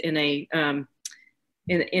sex in a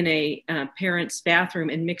parent's bathroom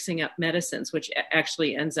and mixing up medicines, which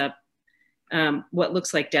actually ends up, what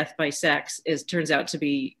looks like death by sex turns out to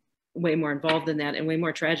be way more involved than that and way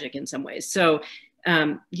more tragic in some ways. So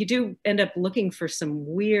you do end up looking for some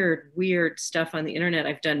weird stuff on the internet.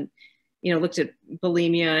 I've done, looked at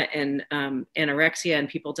bulimia and anorexia and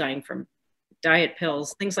people dying from diet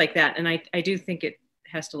pills, things like that. And I do think it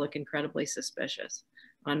has to look incredibly suspicious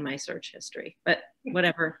on my search history, but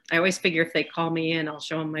whatever. I always figure if they call me in, I'll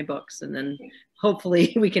show them my books, and then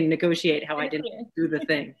hopefully we can negotiate how I didn't do the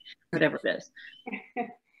thing, whatever it is.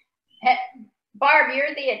 Barb,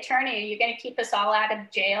 you're the attorney. Are you going to keep us all out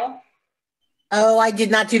of jail? Oh, I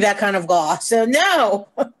did not do that kind of law. So no.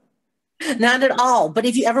 Not at all. But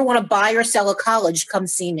if you ever want to buy or sell a college, come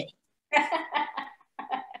see me.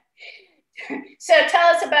 So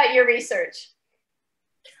tell us about your research.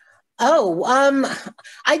 Oh,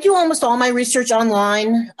 I do almost all my research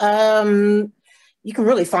online. You can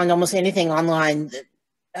really find almost anything online.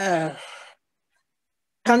 Tons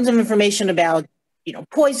of information about,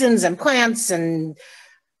 poisons and plants and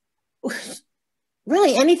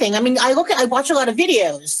really anything. I mean, I watch a lot of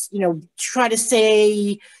videos, try to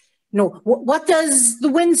say, what does the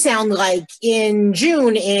wind sound like in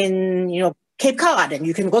June in, Cape Cod? And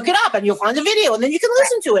you can look it up and you'll find a video and then you can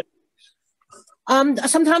listen to it.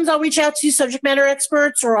 Sometimes I'll reach out to subject matter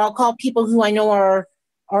experts, or I'll call people who I know are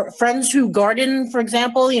friends who garden, for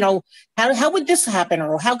example. How would this happen?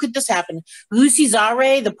 Or how could this happen? Lucy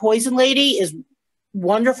Zare, the poison lady, is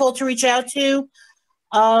wonderful to reach out to.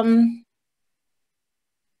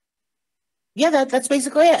 Yeah, that's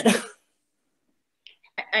basically it.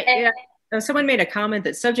 Someone made a comment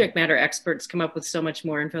that subject matter experts come up with so much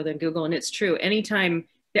more info than Google, and it's true. Anytime,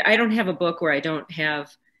 I don't have a book where I don't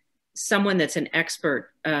have someone that's an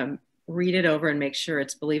expert read it over and make sure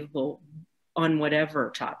it's believable on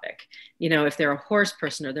whatever topic. If they're a horse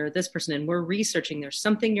person or they're this person, and we're researching, there's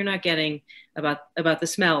something you're not getting about the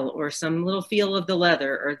smell, or some little feel of the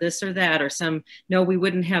leather, or this or that, or no, we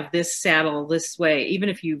wouldn't have this saddle this way, even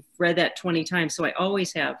if you've read that 20 times. So I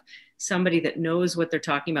always have somebody that knows what they're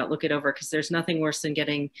talking about look it over, because there's nothing worse than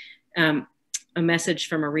getting a message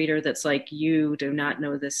from a reader that's like, you do not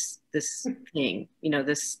know this thing, you know,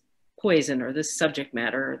 this poison or this subject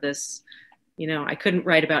matter or this, you know, I couldn't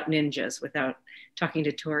write about ninjas without talking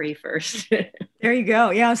to Tori first. There you go.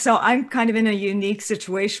 Yeah. So I'm kind of in a unique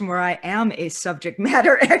situation where I am a subject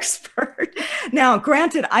matter expert. Now,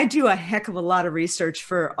 granted, I do a heck of a lot of research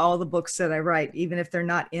for all the books that I write, even if they're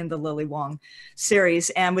not in the Lily Wong series.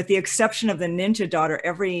 And with the exception of The Ninja Daughter,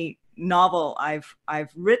 every novel I've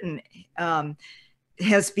written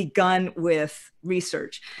has begun with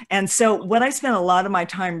research. And so what I spend a lot of my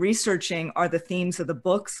time researching are the themes of the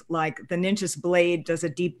books, like The Ninja's Blade does a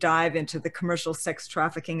deep dive into the commercial sex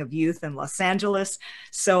trafficking of youth in Los Angeles.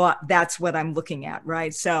 So that's what I'm looking at,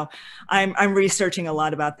 right? So I'm researching a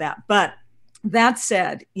lot about that. But that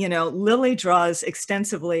said, you know, Lily draws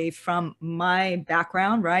extensively from my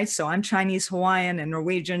background, right? So I'm Chinese, Hawaiian, and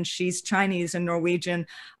Norwegian. She's Chinese and Norwegian.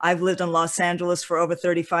 I've lived in Los Angeles for over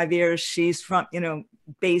 35 years. She's from, you know,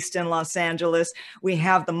 based in Los Angeles. We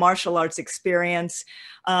have the martial arts experience.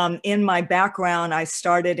 In my background, I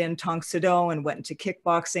started in Tong Soo Do and went into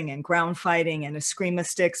kickboxing and ground fighting and eskrima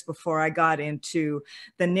sticks before I got into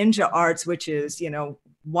the ninja arts, which is, you know,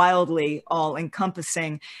 wildly all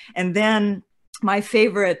encompassing. And then my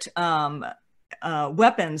favorite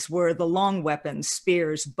weapons were the long weapons,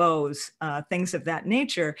 spears, bows, things of that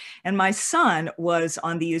nature. And my son was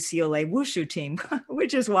on the UCLA Wushu team,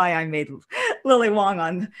 which is why I made Lily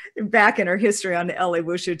Wong back in her history on the LA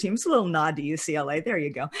Wushu team. It's a little nod to UCLA. There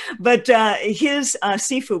you go. But his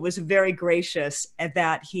Sifu was very gracious at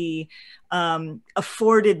that he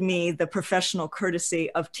afforded me the professional courtesy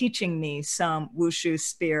of teaching me some wushu,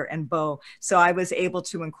 spear, and bow. So I was able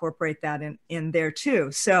to incorporate that in there too.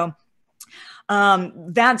 So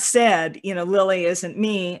that said, you know, Lily isn't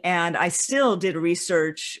me, and I still did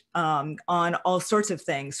research on all sorts of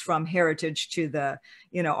things, from heritage to the,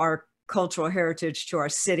 you know, our cultural heritage to our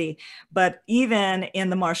city, but even in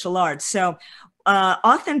the martial arts. So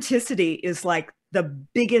authenticity is like the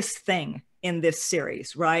biggest thing in this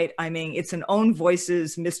series, right? I mean, it's an own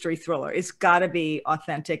voices mystery thriller. It's got to be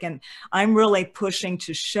authentic. And I'm really pushing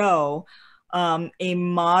to show a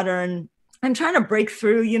modern, I'm trying to break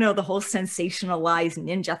through, you know, the whole sensationalized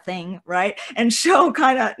ninja thing, right? And show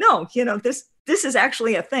kind of, no, you know, this is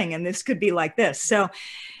actually a thing, and this could be like this. So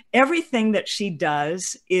everything that she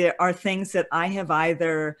does are things that I have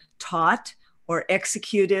either taught or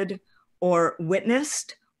executed or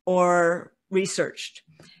witnessed or researched.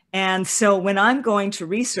 And so when I'm going to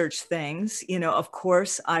research things, you know, of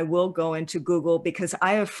course, I will go into Google, because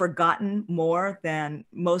I have forgotten more than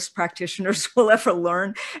most practitioners will ever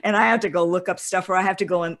learn. And I have to go look up stuff, or I have to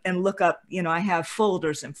go and look up, you know, I have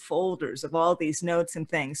folders and folders of all these notes and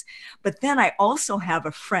things. But then I also have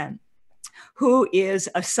a friend who is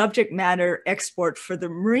a subject matter expert for the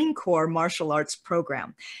Marine Corps martial arts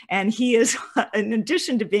program. And he is, in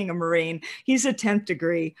addition to being a Marine, he's a 10th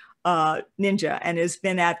degree ninja and has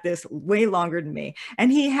been at this way longer than me.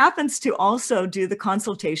 And he happens to also do the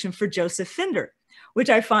consultation for Joseph Finder,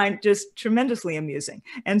 which I find just tremendously amusing.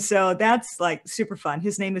 And so that's like super fun.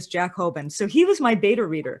 His name is Jack Hoban. So he was my beta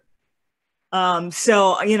reader.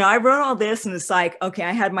 So, you know, I wrote all this, and it's like, okay,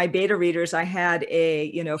 I had my beta readers. I had a,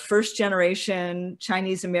 you know, first generation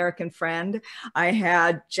Chinese American friend. I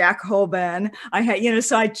had Jack Hoban. I had, you know,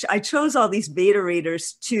 so I chose all these beta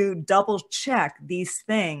readers to double check these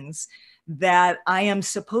things that I am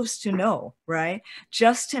supposed to know, right?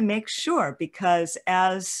 Just to make sure, because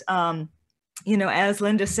as, you know, as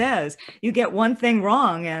Linda says, you get one thing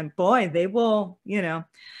wrong and boy, they will, you know.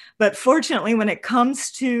 But fortunately, when it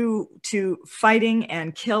comes to fighting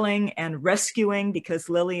and killing and rescuing, because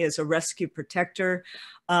Lily is a rescue protector,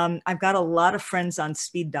 I've got a lot of friends on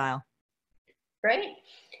speed dial. Great.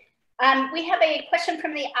 We have a question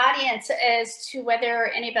from the audience as to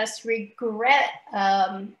whether any of us regret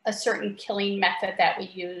a certain killing method that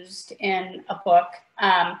we used in a book.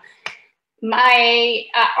 I'll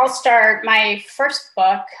start my first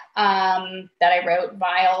book that I wrote,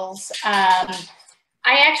 Vials.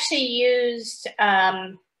 I actually used,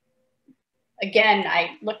 again,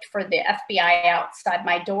 I looked for the FBI outside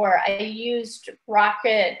my door. I used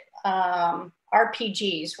rocket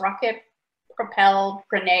RPGs, rocket propelled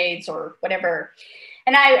grenades or whatever.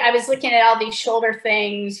 And I was looking at all these shoulder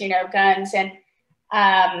things, you know, guns, and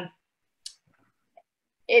I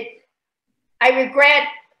regret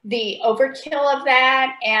the overkill of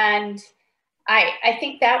that. And I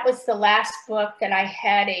think that was the last book that I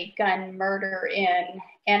had a gun murder in.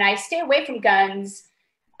 And I stay away from guns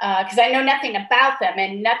because I know nothing about them,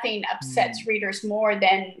 and nothing upsets readers more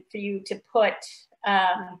than for you to put,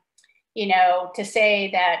 you know, to say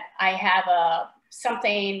that I have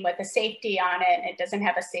something with a safety on it and it doesn't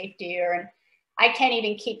have a safety, or I can't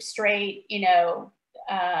even keep straight, you know,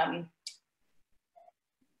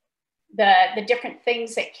 the different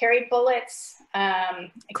things that carry bullets.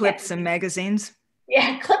 Clips and magazines.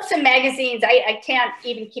 Yeah, clips and magazines. I can't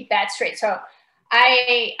even keep that straight. So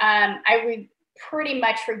I pretty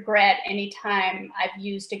much regret any time I've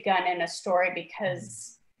used a gun in a story,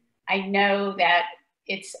 because I know that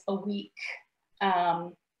it's a weak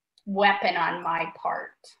weapon on my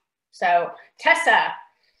part. So Tessa,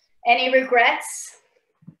 any regrets?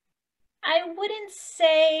 I wouldn't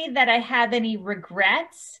say that I have any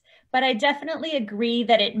regrets, but I definitely agree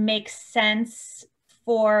that it makes sense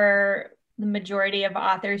for the majority of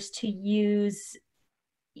authors to use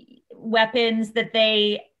weapons that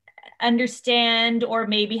they understand or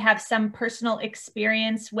maybe have some personal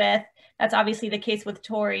experience with. That's obviously the case with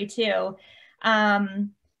Tori too.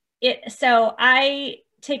 So I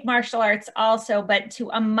take martial arts also, but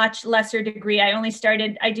to a much lesser degree. I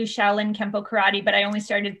do Shaolin Kempo karate, but I only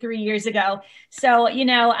started 3 years ago. So, you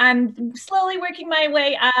know, I'm slowly working my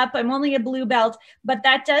way up. I'm only a blue belt, but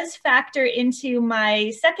that does factor into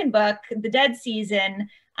my second book, The Dead Season,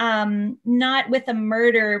 not with a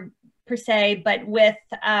murder per se, but with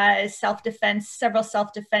self-defense, several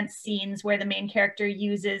self-defense scenes where the main character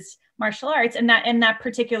uses martial arts and that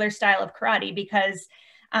particular style of karate, because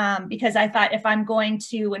I thought if I'm going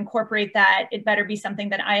to incorporate that, it better be something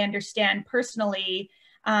that I understand personally,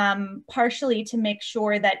 partially to make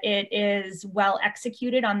sure that it is well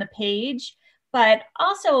executed on the page, but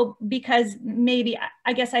also because maybe,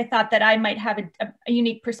 I guess I thought that I might have a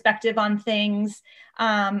unique perspective on things,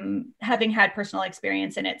 having had personal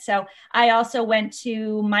experience in it. So I also went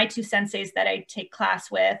to my two senseis that I take class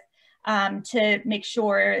with, to make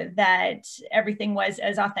sure that everything was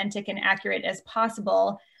as authentic and accurate as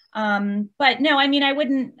possible. But no, I mean, I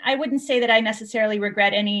wouldn't say that I necessarily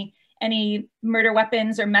regret any murder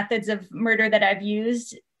weapons or methods of murder that I've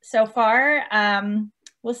used so far.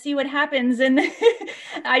 We'll see what happens. And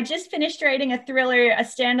I just finished writing a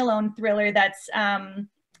standalone thriller that's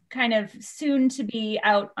kind of soon to be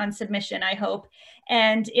out on submission, I hope.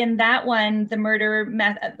 And in that one,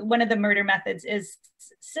 one of the murder methods is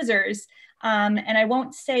scissors. And I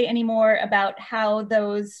won't say any more about how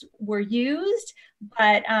those were used,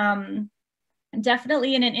 but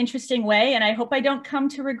definitely in an interesting way. And I hope I don't come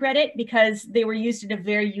to regret it, because they were used in a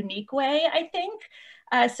very unique way, I think.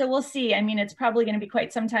 So we'll see. I mean, it's probably going to be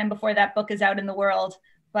quite some time before that book is out in the world.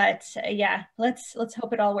 But yeah, let's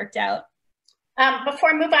hope it all worked out. Before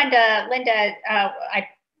I move on to Linda,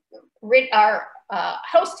 our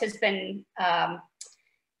host has been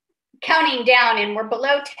counting down, and we're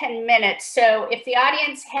below 10 minutes. So if the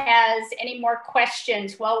audience has any more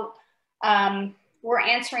questions, well, we're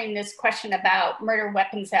answering this question about murder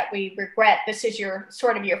weapons that we regret. This is your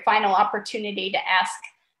final opportunity to ask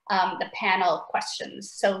the panel questions.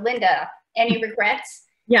 So Linda, any regrets?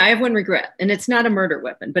 Yeah, I have one regret, and it's not a murder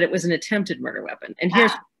weapon, but it was an attempted murder weapon. And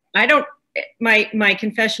here's, my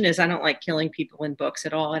confession is I don't like killing people in books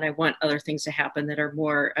at all. And I want other things to happen that are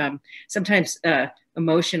more, sometimes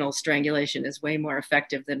emotional strangulation is way more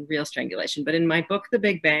effective than real strangulation. But in my book, The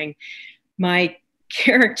Big Bang, my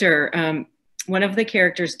character, one of the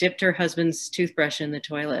characters dipped her husband's toothbrush in the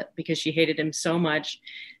toilet because she hated him so much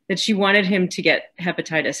that she wanted him to get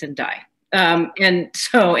hepatitis and die.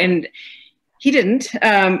 And he didn't.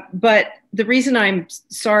 But the reason I'm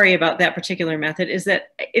sorry about that particular method is that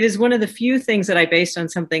it is one of the few things that I based on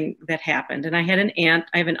something that happened. And I had an aunt,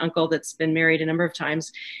 I have an uncle that's been married a number of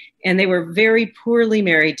times, and they were very poorly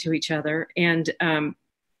married to each other. And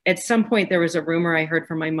at some point there was a rumor I heard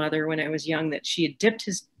from my mother when I was young that she had dipped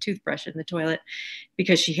his toothbrush in the toilet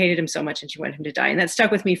because she hated him so much and she wanted him to die. And that stuck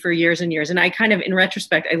with me for years and years. And I kind of, in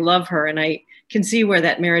retrospect, I love her, and I can see where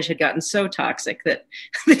that marriage had gotten so toxic that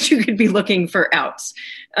you could be looking for outs,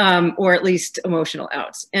 or at least emotional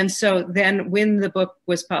outs. And so then when the book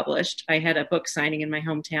was published, I had a book signing in my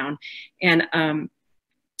hometown, and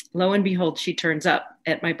lo and behold, she turns up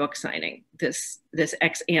at my book signing, this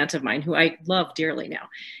ex-aunt of mine who I love dearly now.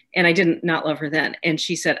 And I didn't not love her then. And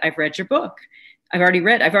she said, "I've read your book. I've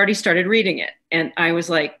already started reading it." And I was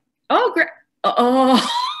like, "Oh, great. Oh."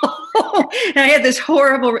 And I had this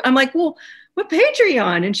horrible, I'm like, "Well, what page are you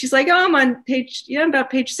on?" And she's like, "Oh, I'm on page, I'm about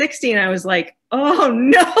page 60. And I was like, "Oh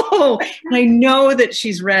no." And I know that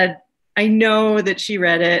she read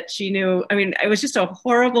it. She knew, I mean, it was just a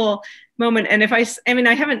horrible moment. And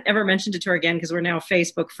I haven't ever mentioned it to her again because we're now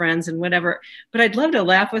Facebook friends and whatever, but I'd love to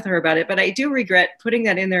laugh with her about it. But I do regret putting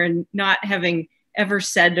that in there and not having ever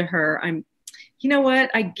said to her, you know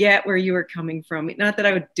what, I get where you were coming from. Not that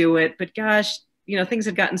I would do it, but gosh, you know, things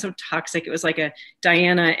had gotten so toxic. It was like a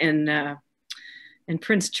Diana and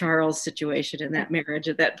Prince Charles situation in that marriage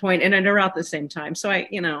at that point, and around the same time. So I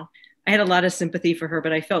had a lot of sympathy for her,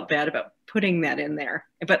 but I felt bad about putting that in there,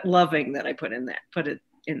 but loving that I put it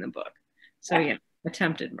in the book. So yeah,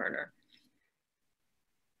 attempted murder.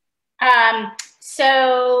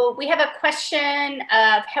 So we have a question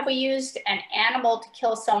of, have we used an animal to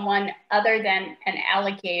kill someone other than an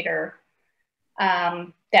alligator,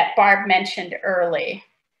 that Barb mentioned early?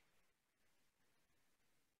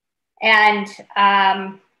 And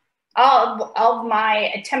all of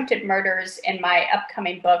my attempted murders in my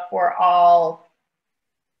upcoming book were all,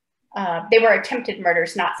 they were attempted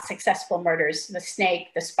murders, not successful murders. The snake,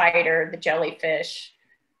 the spider, the jellyfish,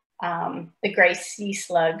 the gray sea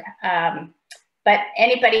slug. But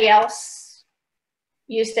anybody else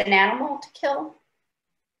used an animal to kill?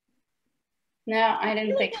 No, I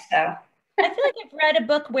didn't think so. I feel like I've read a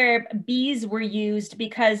book where bees were used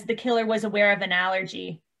because the killer was aware of an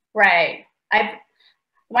allergy. Right. I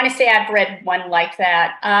want to say I've read one like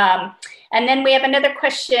that. And then we have another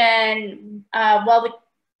question. Well,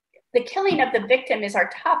 the killing of the victim is our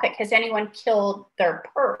topic. Has anyone killed their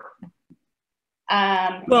perp?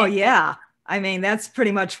 Well, yeah. I mean, that's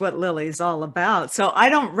pretty much what Lily's all about. So I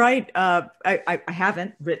don't write, I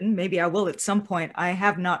haven't written, maybe I will at some point. I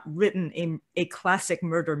have not written a classic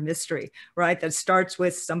murder mystery, right? That starts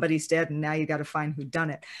with somebody's dead and now you got to find who done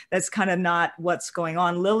it. That's kind of not what's going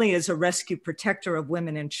on. Lily is a rescue protector of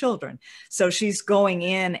women and children. So she's going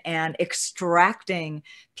in and extracting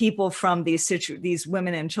people from these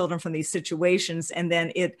women and children from these situations. And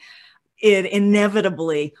then it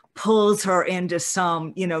inevitably pulls her into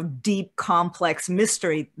some, deep, complex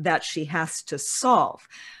mystery that she has to solve.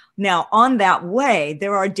 Now, on that way,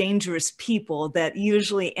 there are dangerous people that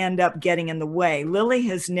usually end up getting in the way. Lily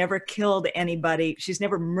has never killed anybody. She's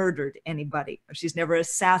never murdered anybody. She's never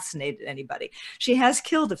assassinated anybody. She has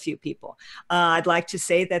killed a few people. I'd like to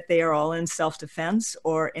say that they are all in self-defense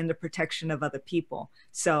or in the protection of other people.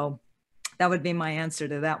 So that would be my answer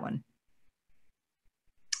to that one.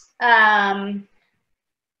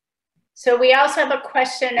 So we also have a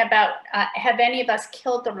question about, have any of us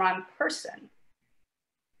killed the wrong person?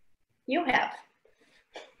 You have.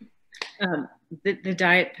 The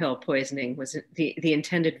diet pill poisoning was the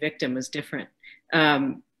intended victim was different.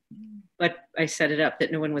 But I set it up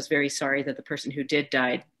that no one was very sorry that the person who did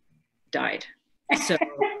died. So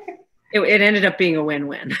it ended up being a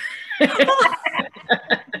win-win.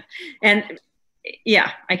 And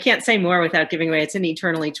yeah, I can't say more without giving away. It's in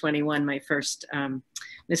Eternally 21, my first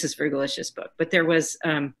Mrs. Fergalicious book. But there was,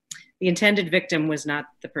 the intended victim was not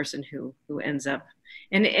the person who ends up.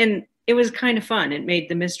 And it was kind of fun. It made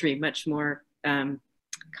the mystery much more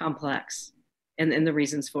complex and the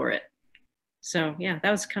reasons for it. So yeah, that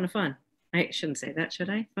was kind of fun. I shouldn't say that, should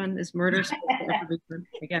I? Fun is murder.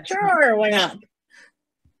 I guess. Sure, why not?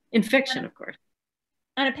 In fiction, of course.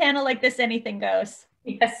 On a panel like this, anything goes.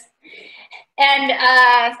 Yes. And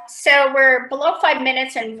so we're below 5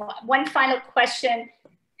 minutes, and one final question.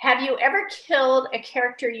 Have you ever killed a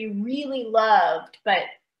character you really loved, but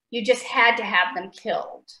you just had to have them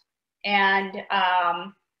killed? And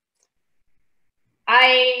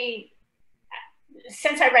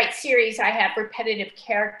since I write series, I have repetitive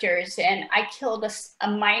characters, and I killed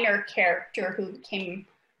a minor character who became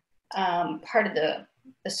part of the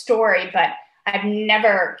story, but I've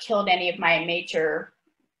never killed any of my major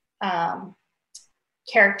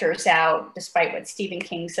characters out, despite what Stephen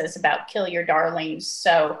King says about kill your darlings.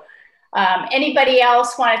 So anybody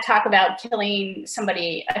else want to talk about killing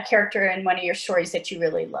a character in one of your stories that you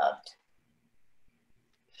really loved?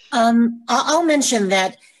 I'll mention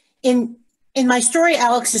that in my story,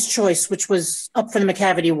 Alex's Choice, which was up for the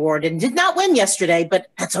McCavity Award and did not win yesterday, but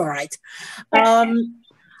that's all right. That's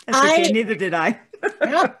okay, neither did I.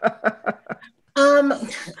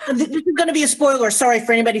 This is going to be a spoiler. Sorry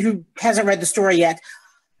for anybody who hasn't read the story yet.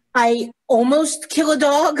 I almost kill a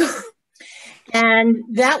dog, and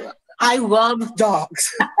that I love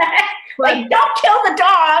dogs. Like, don't kill the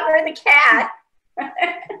dog or the cat.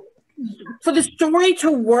 For the story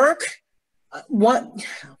to work,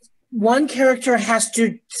 one character has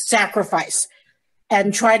to sacrifice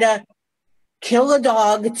and try to kill a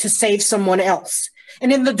dog to save someone else.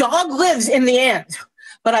 And then the dog lives in the end.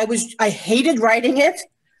 But I hated writing it.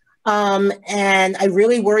 And I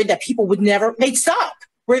really worried that people they'd stop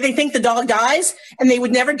where they think the dog dies and they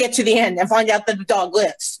would never get to the end and find out that the dog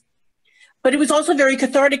lives. But it was also very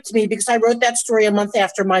cathartic to me because I wrote that story a month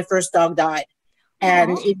after my first dog died.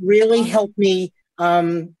 And it really helped me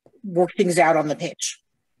work things out on the page.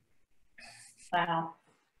 Wow.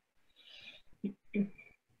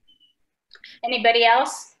 Anybody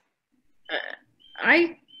else?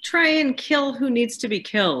 I try and kill who needs to be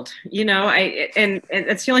killed, you know, and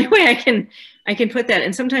that's the only way I can put that.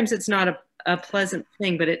 And sometimes it's not a pleasant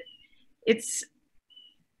thing, but it's,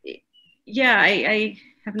 yeah, I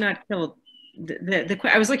have not killed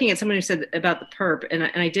I was looking at someone who said about the perp, and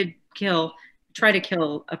I did try to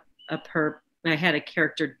kill a perp. I had a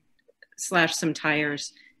character slash some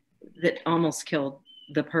tires that almost killed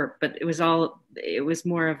the perp, but it was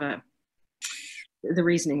more of the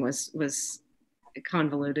reasoning was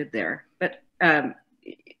convoluted there. But the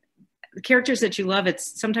characters that you love,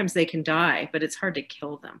 sometimes they can die, but it's hard to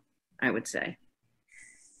kill them, I would say.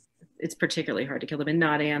 It's particularly hard to kill them, and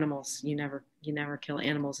not animals. You never kill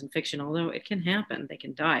animals in fiction, although it can happen. They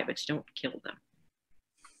can die, but you don't kill them.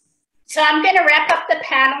 So I'm going to wrap up the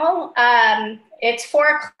panel. It's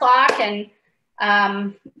 4:00, and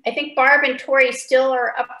I think Barb and Tori still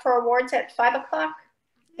are up for awards at 5:00.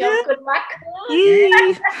 Yeah. Good luck.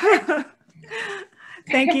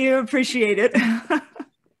 Thank you. Appreciate it.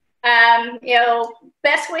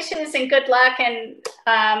 Best wishes and good luck, and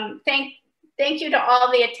thank you to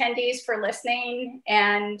all the attendees for listening,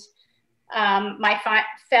 and my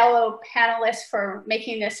fellow panelists for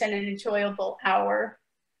making this an enjoyable hour.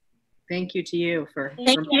 Thank you to you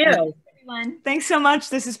Thank you. Everyone. Thanks so much.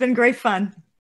 This has been great fun.